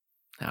ready?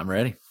 I'm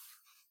ready.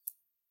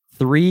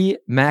 3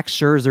 Max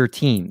Scherzer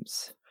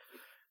teams.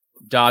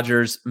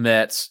 Dodgers,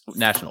 Mets,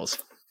 Nationals.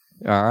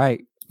 All right.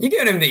 You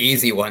giving him the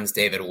easy ones,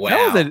 David.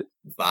 Wow.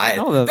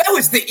 That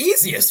was the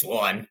easiest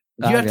one.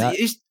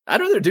 I'd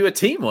rather do a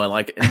team one.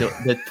 Like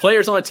the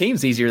players on a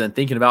team's easier than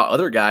thinking about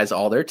other guys,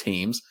 all their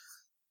teams.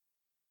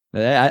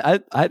 I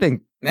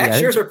think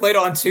Max Scherzer played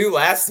on 2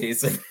 last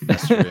season.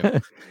 That's true.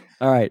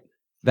 All right.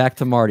 Back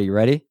to Marty.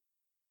 Ready?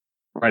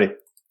 Ready.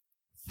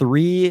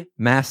 3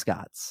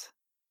 mascots.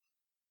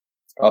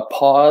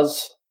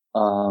 Pause.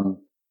 I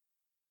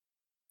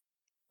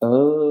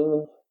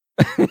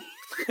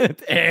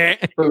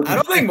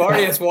don't think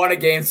Marty has won a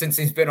game since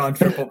he's been on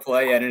Triple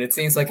Play yet, and it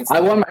seems like it's. I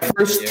won my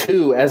first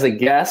 2 as a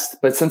guest,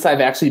 but since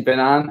I've actually been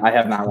on, I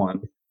have not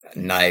won.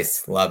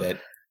 Nice, love it.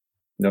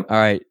 Nope. All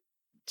right,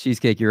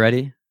 Cheesecake, you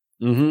ready?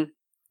 Mm-hmm.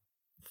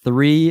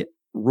 3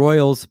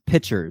 Royals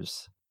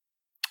pitchers.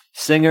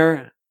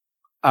 Singer,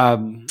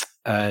 Hernandez,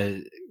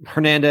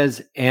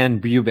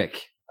 and Bubic.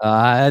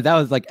 That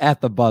was like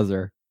at the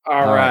buzzer.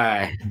 All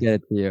right. Get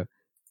it to you.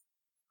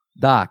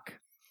 Doc,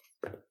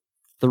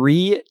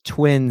 3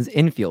 Twins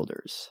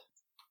infielders.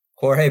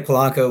 Jorge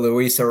Polanco,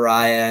 Luis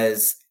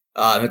Arias,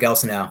 Miguel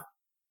Sano.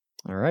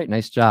 All right,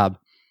 nice job.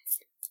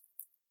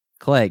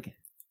 Clegg,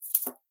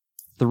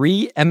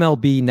 3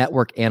 MLB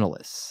network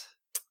analysts.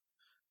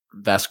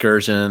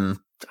 Vasgersian,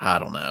 I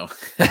don't know.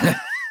 A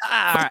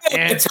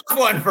tough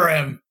one for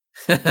him.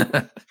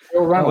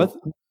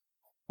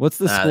 What's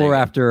the score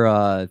after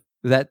was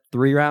that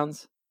 3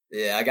 rounds?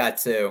 Yeah, I got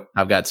 2.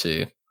 I've got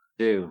 2.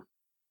 2.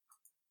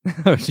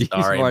 Oh, geez,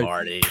 Sorry,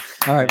 Marty.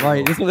 All right,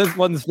 Marty.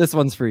 This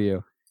one's for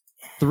you.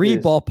 3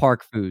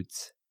 ballpark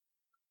foods.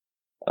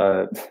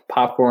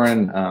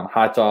 Popcorn,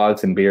 hot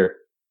dogs, and beer.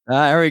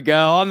 There we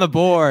go on the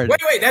board.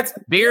 Wait, that's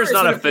beer's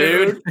not a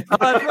food.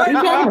 What are you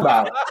talking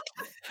about?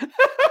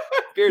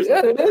 Beer's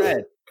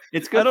bread.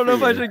 It's good. I don't know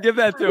if I should give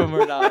that to him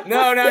or not.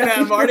 No.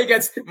 Marty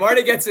gets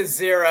a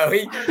 0.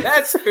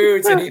 That's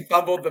foods, and he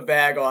fumbled the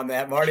bag on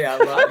that. Marty, I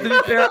love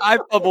you. I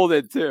fumbled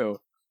it too.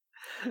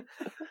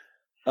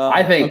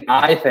 I think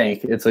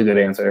it's a good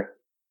answer.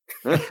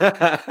 I'm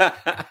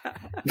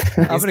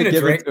going to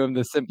give it to him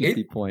the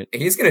sympathy point.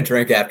 He's going to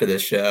drink after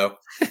this show.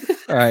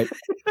 All right,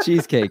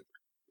 cheesecake.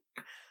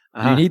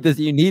 You need this.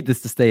 You need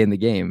this to stay in the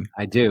game.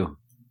 I do.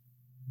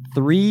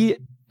 3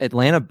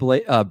 Atlanta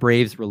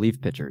Braves relief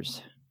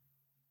pitchers.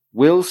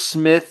 Will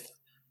Smith,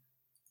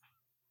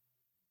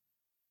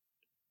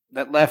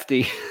 that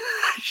lefty.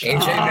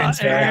 AJ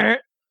Ventura.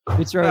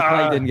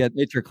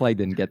 Make sure Clay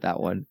didn't get that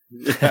one.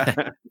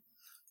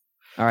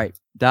 All right,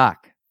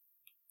 Doc.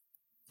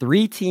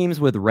 3 teams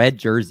with red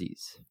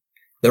jerseys.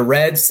 The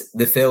Reds,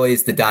 the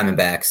Phillies, the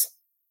Diamondbacks.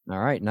 All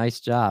right,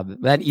 nice job.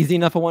 That easy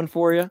enough a one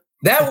for you?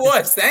 That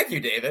was. Thank you,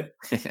 David.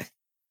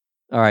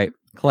 All right,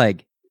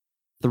 Clegg.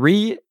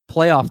 3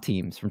 playoff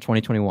teams from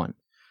 2021.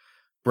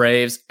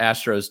 Braves,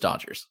 Astros,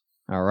 Dodgers.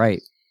 All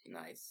right.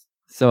 Nice.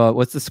 So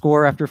what's the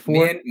score after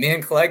 4? Me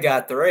and Clegg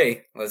got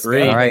 3. Let's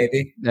 3. go, All right.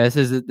 baby. This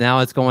is now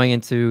it's going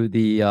into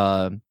the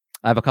I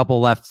have a couple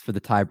left for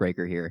the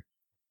tiebreaker here.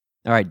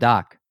 All right,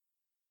 Doc.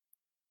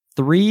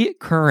 3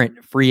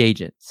 current free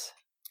agents.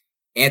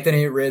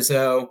 Anthony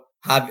Rizzo,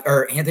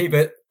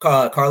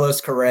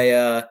 Carlos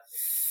Correa.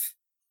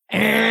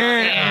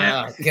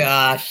 Oh,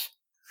 gosh.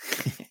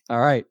 All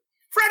right.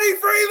 Freddie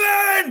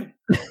Freeman!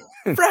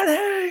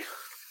 Freddie!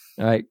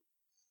 All right.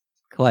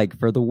 Clegg,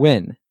 for the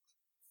win,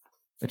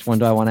 which one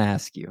do I want to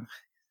ask you?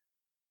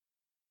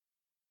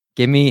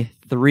 Give me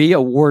 3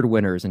 award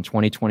winners in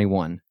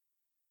 2021.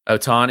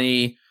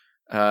 Ohtani.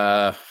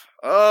 No,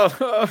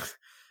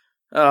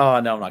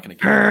 I'm not going to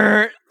get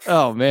it.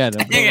 Oh, man.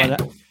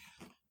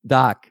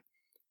 Doc,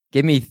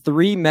 give me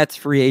 3 Mets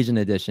free agent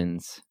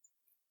additions.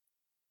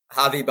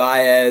 Javi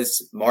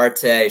Baez,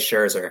 Marte,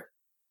 Scherzer.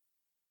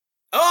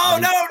 Oh,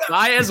 no.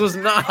 Baez was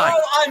not.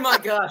 Oh, my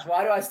gosh.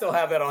 Why do I still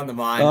have that on the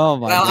mind? Oh,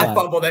 my God. I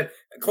fumbled it.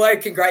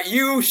 Clegg,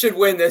 you should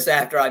win this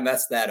after I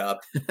messed that up.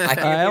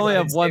 I only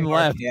have 1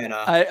 left.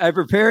 I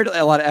prepared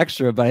a lot of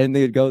extra, but I didn't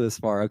think it'd go this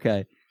far.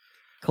 Okay.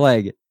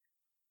 Clegg,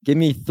 give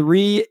me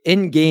 3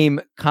 in-game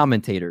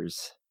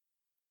commentators.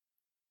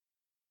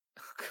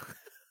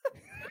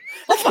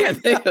 I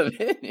can't think of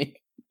any.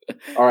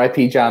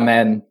 R.I.P. John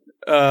Madden.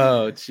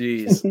 Oh,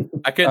 jeez.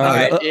 I couldn't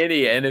think of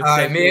any. And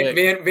it's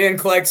me and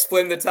Clegg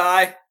split the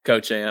tie.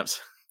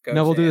 Co-champs.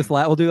 We'll do this.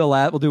 We'll do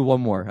We'll do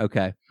one more.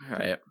 Okay. All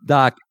right.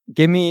 Doc,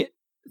 give me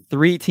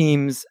 3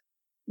 teams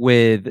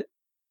with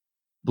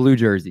blue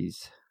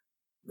jerseys.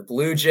 The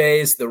Blue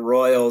Jays, the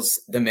Royals,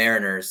 the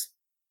Mariners.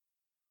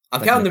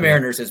 I'm counting the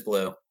Mariners as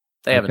blue.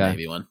 They have a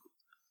Navy one.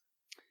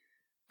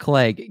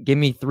 Clegg, give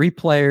me 3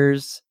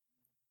 players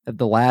that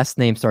the last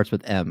name starts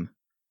with M.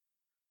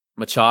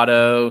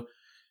 Machado.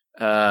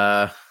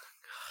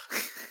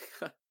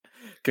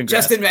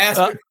 Justin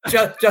Masterson.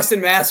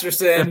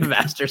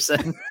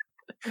 Masterson.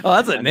 Oh,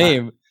 that's a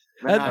name.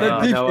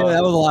 That was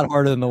a lot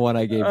harder than the one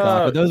I gave.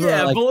 Doc, but those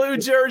were blue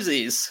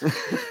jerseys.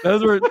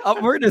 Those were.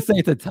 We're going to say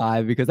it's a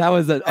tie because that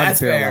was an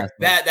unfair.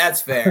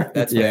 That's fair.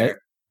 That's fair.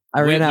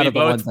 I ran out of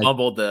both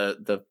fumbled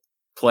the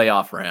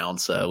playoff round,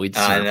 so we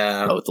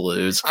just both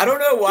lose. I don't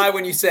know why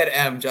when you said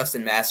M,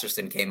 Justin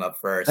Masterson came up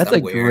first. That's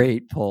a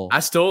great pull.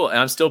 I'm still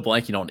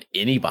blanking on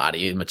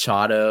anybody.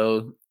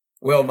 Machado,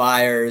 Will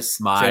Myers,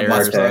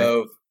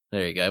 Musgrove.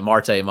 There you go,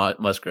 Marte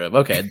Musgrove.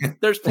 Okay,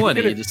 there's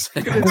plenty. Martinez.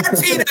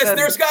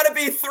 There's got to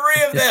be 3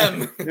 of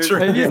them.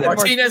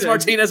 Martinez.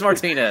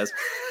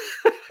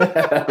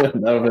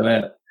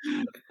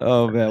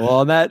 Oh man.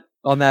 Well,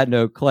 on that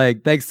note,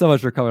 Clegg, thanks so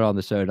much for coming on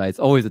the show tonight. It's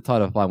always a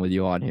ton of fun with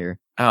you on here.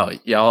 Oh,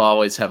 y'all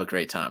always have a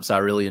great time. So I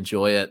really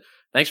enjoy it.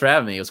 Thanks for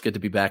having me. It was good to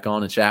be back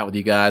on and chat with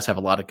you guys. Have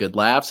a lot of good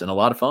laughs and a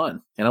lot of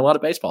fun and a lot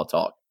of baseball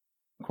talk.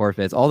 Of course,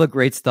 it's all the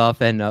great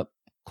stuff. And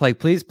Clegg,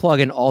 please plug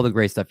in all the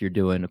great stuff you're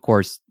doing. Of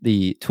course,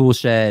 the tool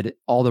shed,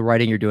 all the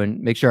writing you're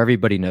doing. Make sure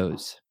everybody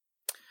knows.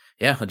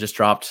 Yeah, I just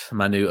dropped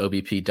my new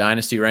OBP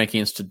Dynasty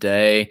rankings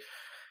today.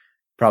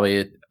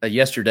 Probably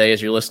yesterday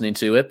as you're listening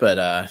to it,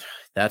 but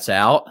that's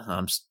out.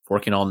 I'm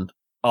working on.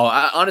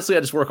 I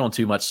just work on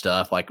too much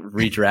stuff, like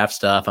redraft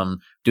stuff. I'm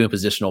doing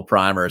positional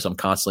primers. I'm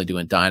constantly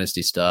doing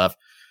dynasty stuff.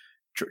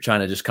 trying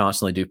to just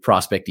constantly do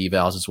prospect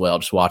evals as well,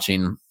 just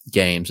watching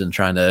games and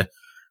trying to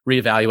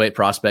reevaluate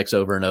prospects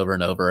over and over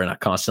and over. And I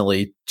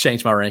constantly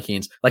change my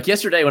rankings. Like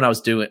yesterday when I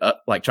was doing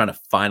like trying to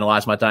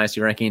finalize my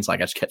dynasty rankings,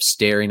 like I just kept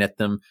staring at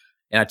them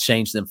and I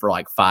changed them for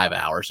like 5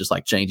 hours, just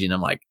like changing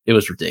them. Like it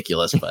was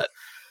ridiculous, but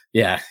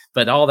yeah,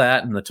 but all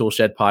that and the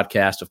Toolshed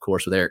podcast, of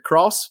course, with Eric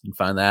Cross, you can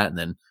find that. And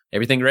then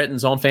everything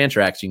written's on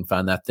Fantrax. You can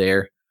find that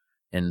there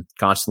and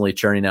constantly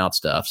churning out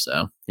stuff.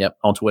 So yep.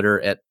 On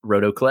Twitter at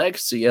RotoClegg,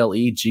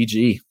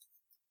 CLEGG.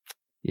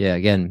 Yeah.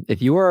 Again,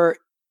 if you are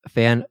a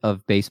fan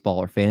of baseball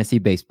or fantasy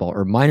baseball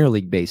or minor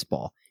league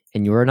baseball,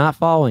 and you are not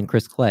following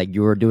Chris Clegg,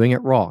 you are doing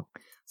it wrong.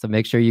 So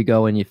make sure you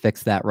go and you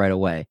fix that right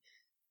away.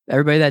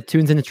 Everybody that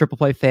tunes into Triple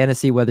Play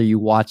Fantasy, whether you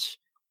watch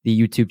the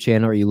YouTube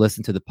channel or you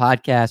listen to the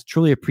podcast,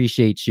 truly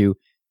appreciate you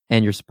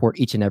and your support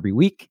each and every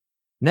week.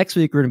 Next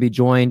week, we're going to be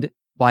joined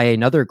by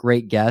another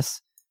great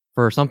guest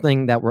for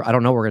something that I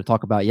don't know what we're going to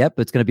talk about yet,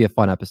 but it's going to be a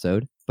fun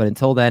episode. But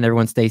until then,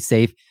 everyone stay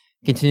safe,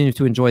 continue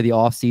to enjoy the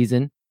off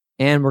season.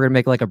 And we're going to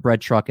make like a bread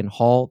truck and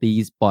haul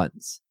these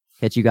buns.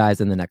 Catch you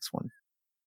guys in the next one.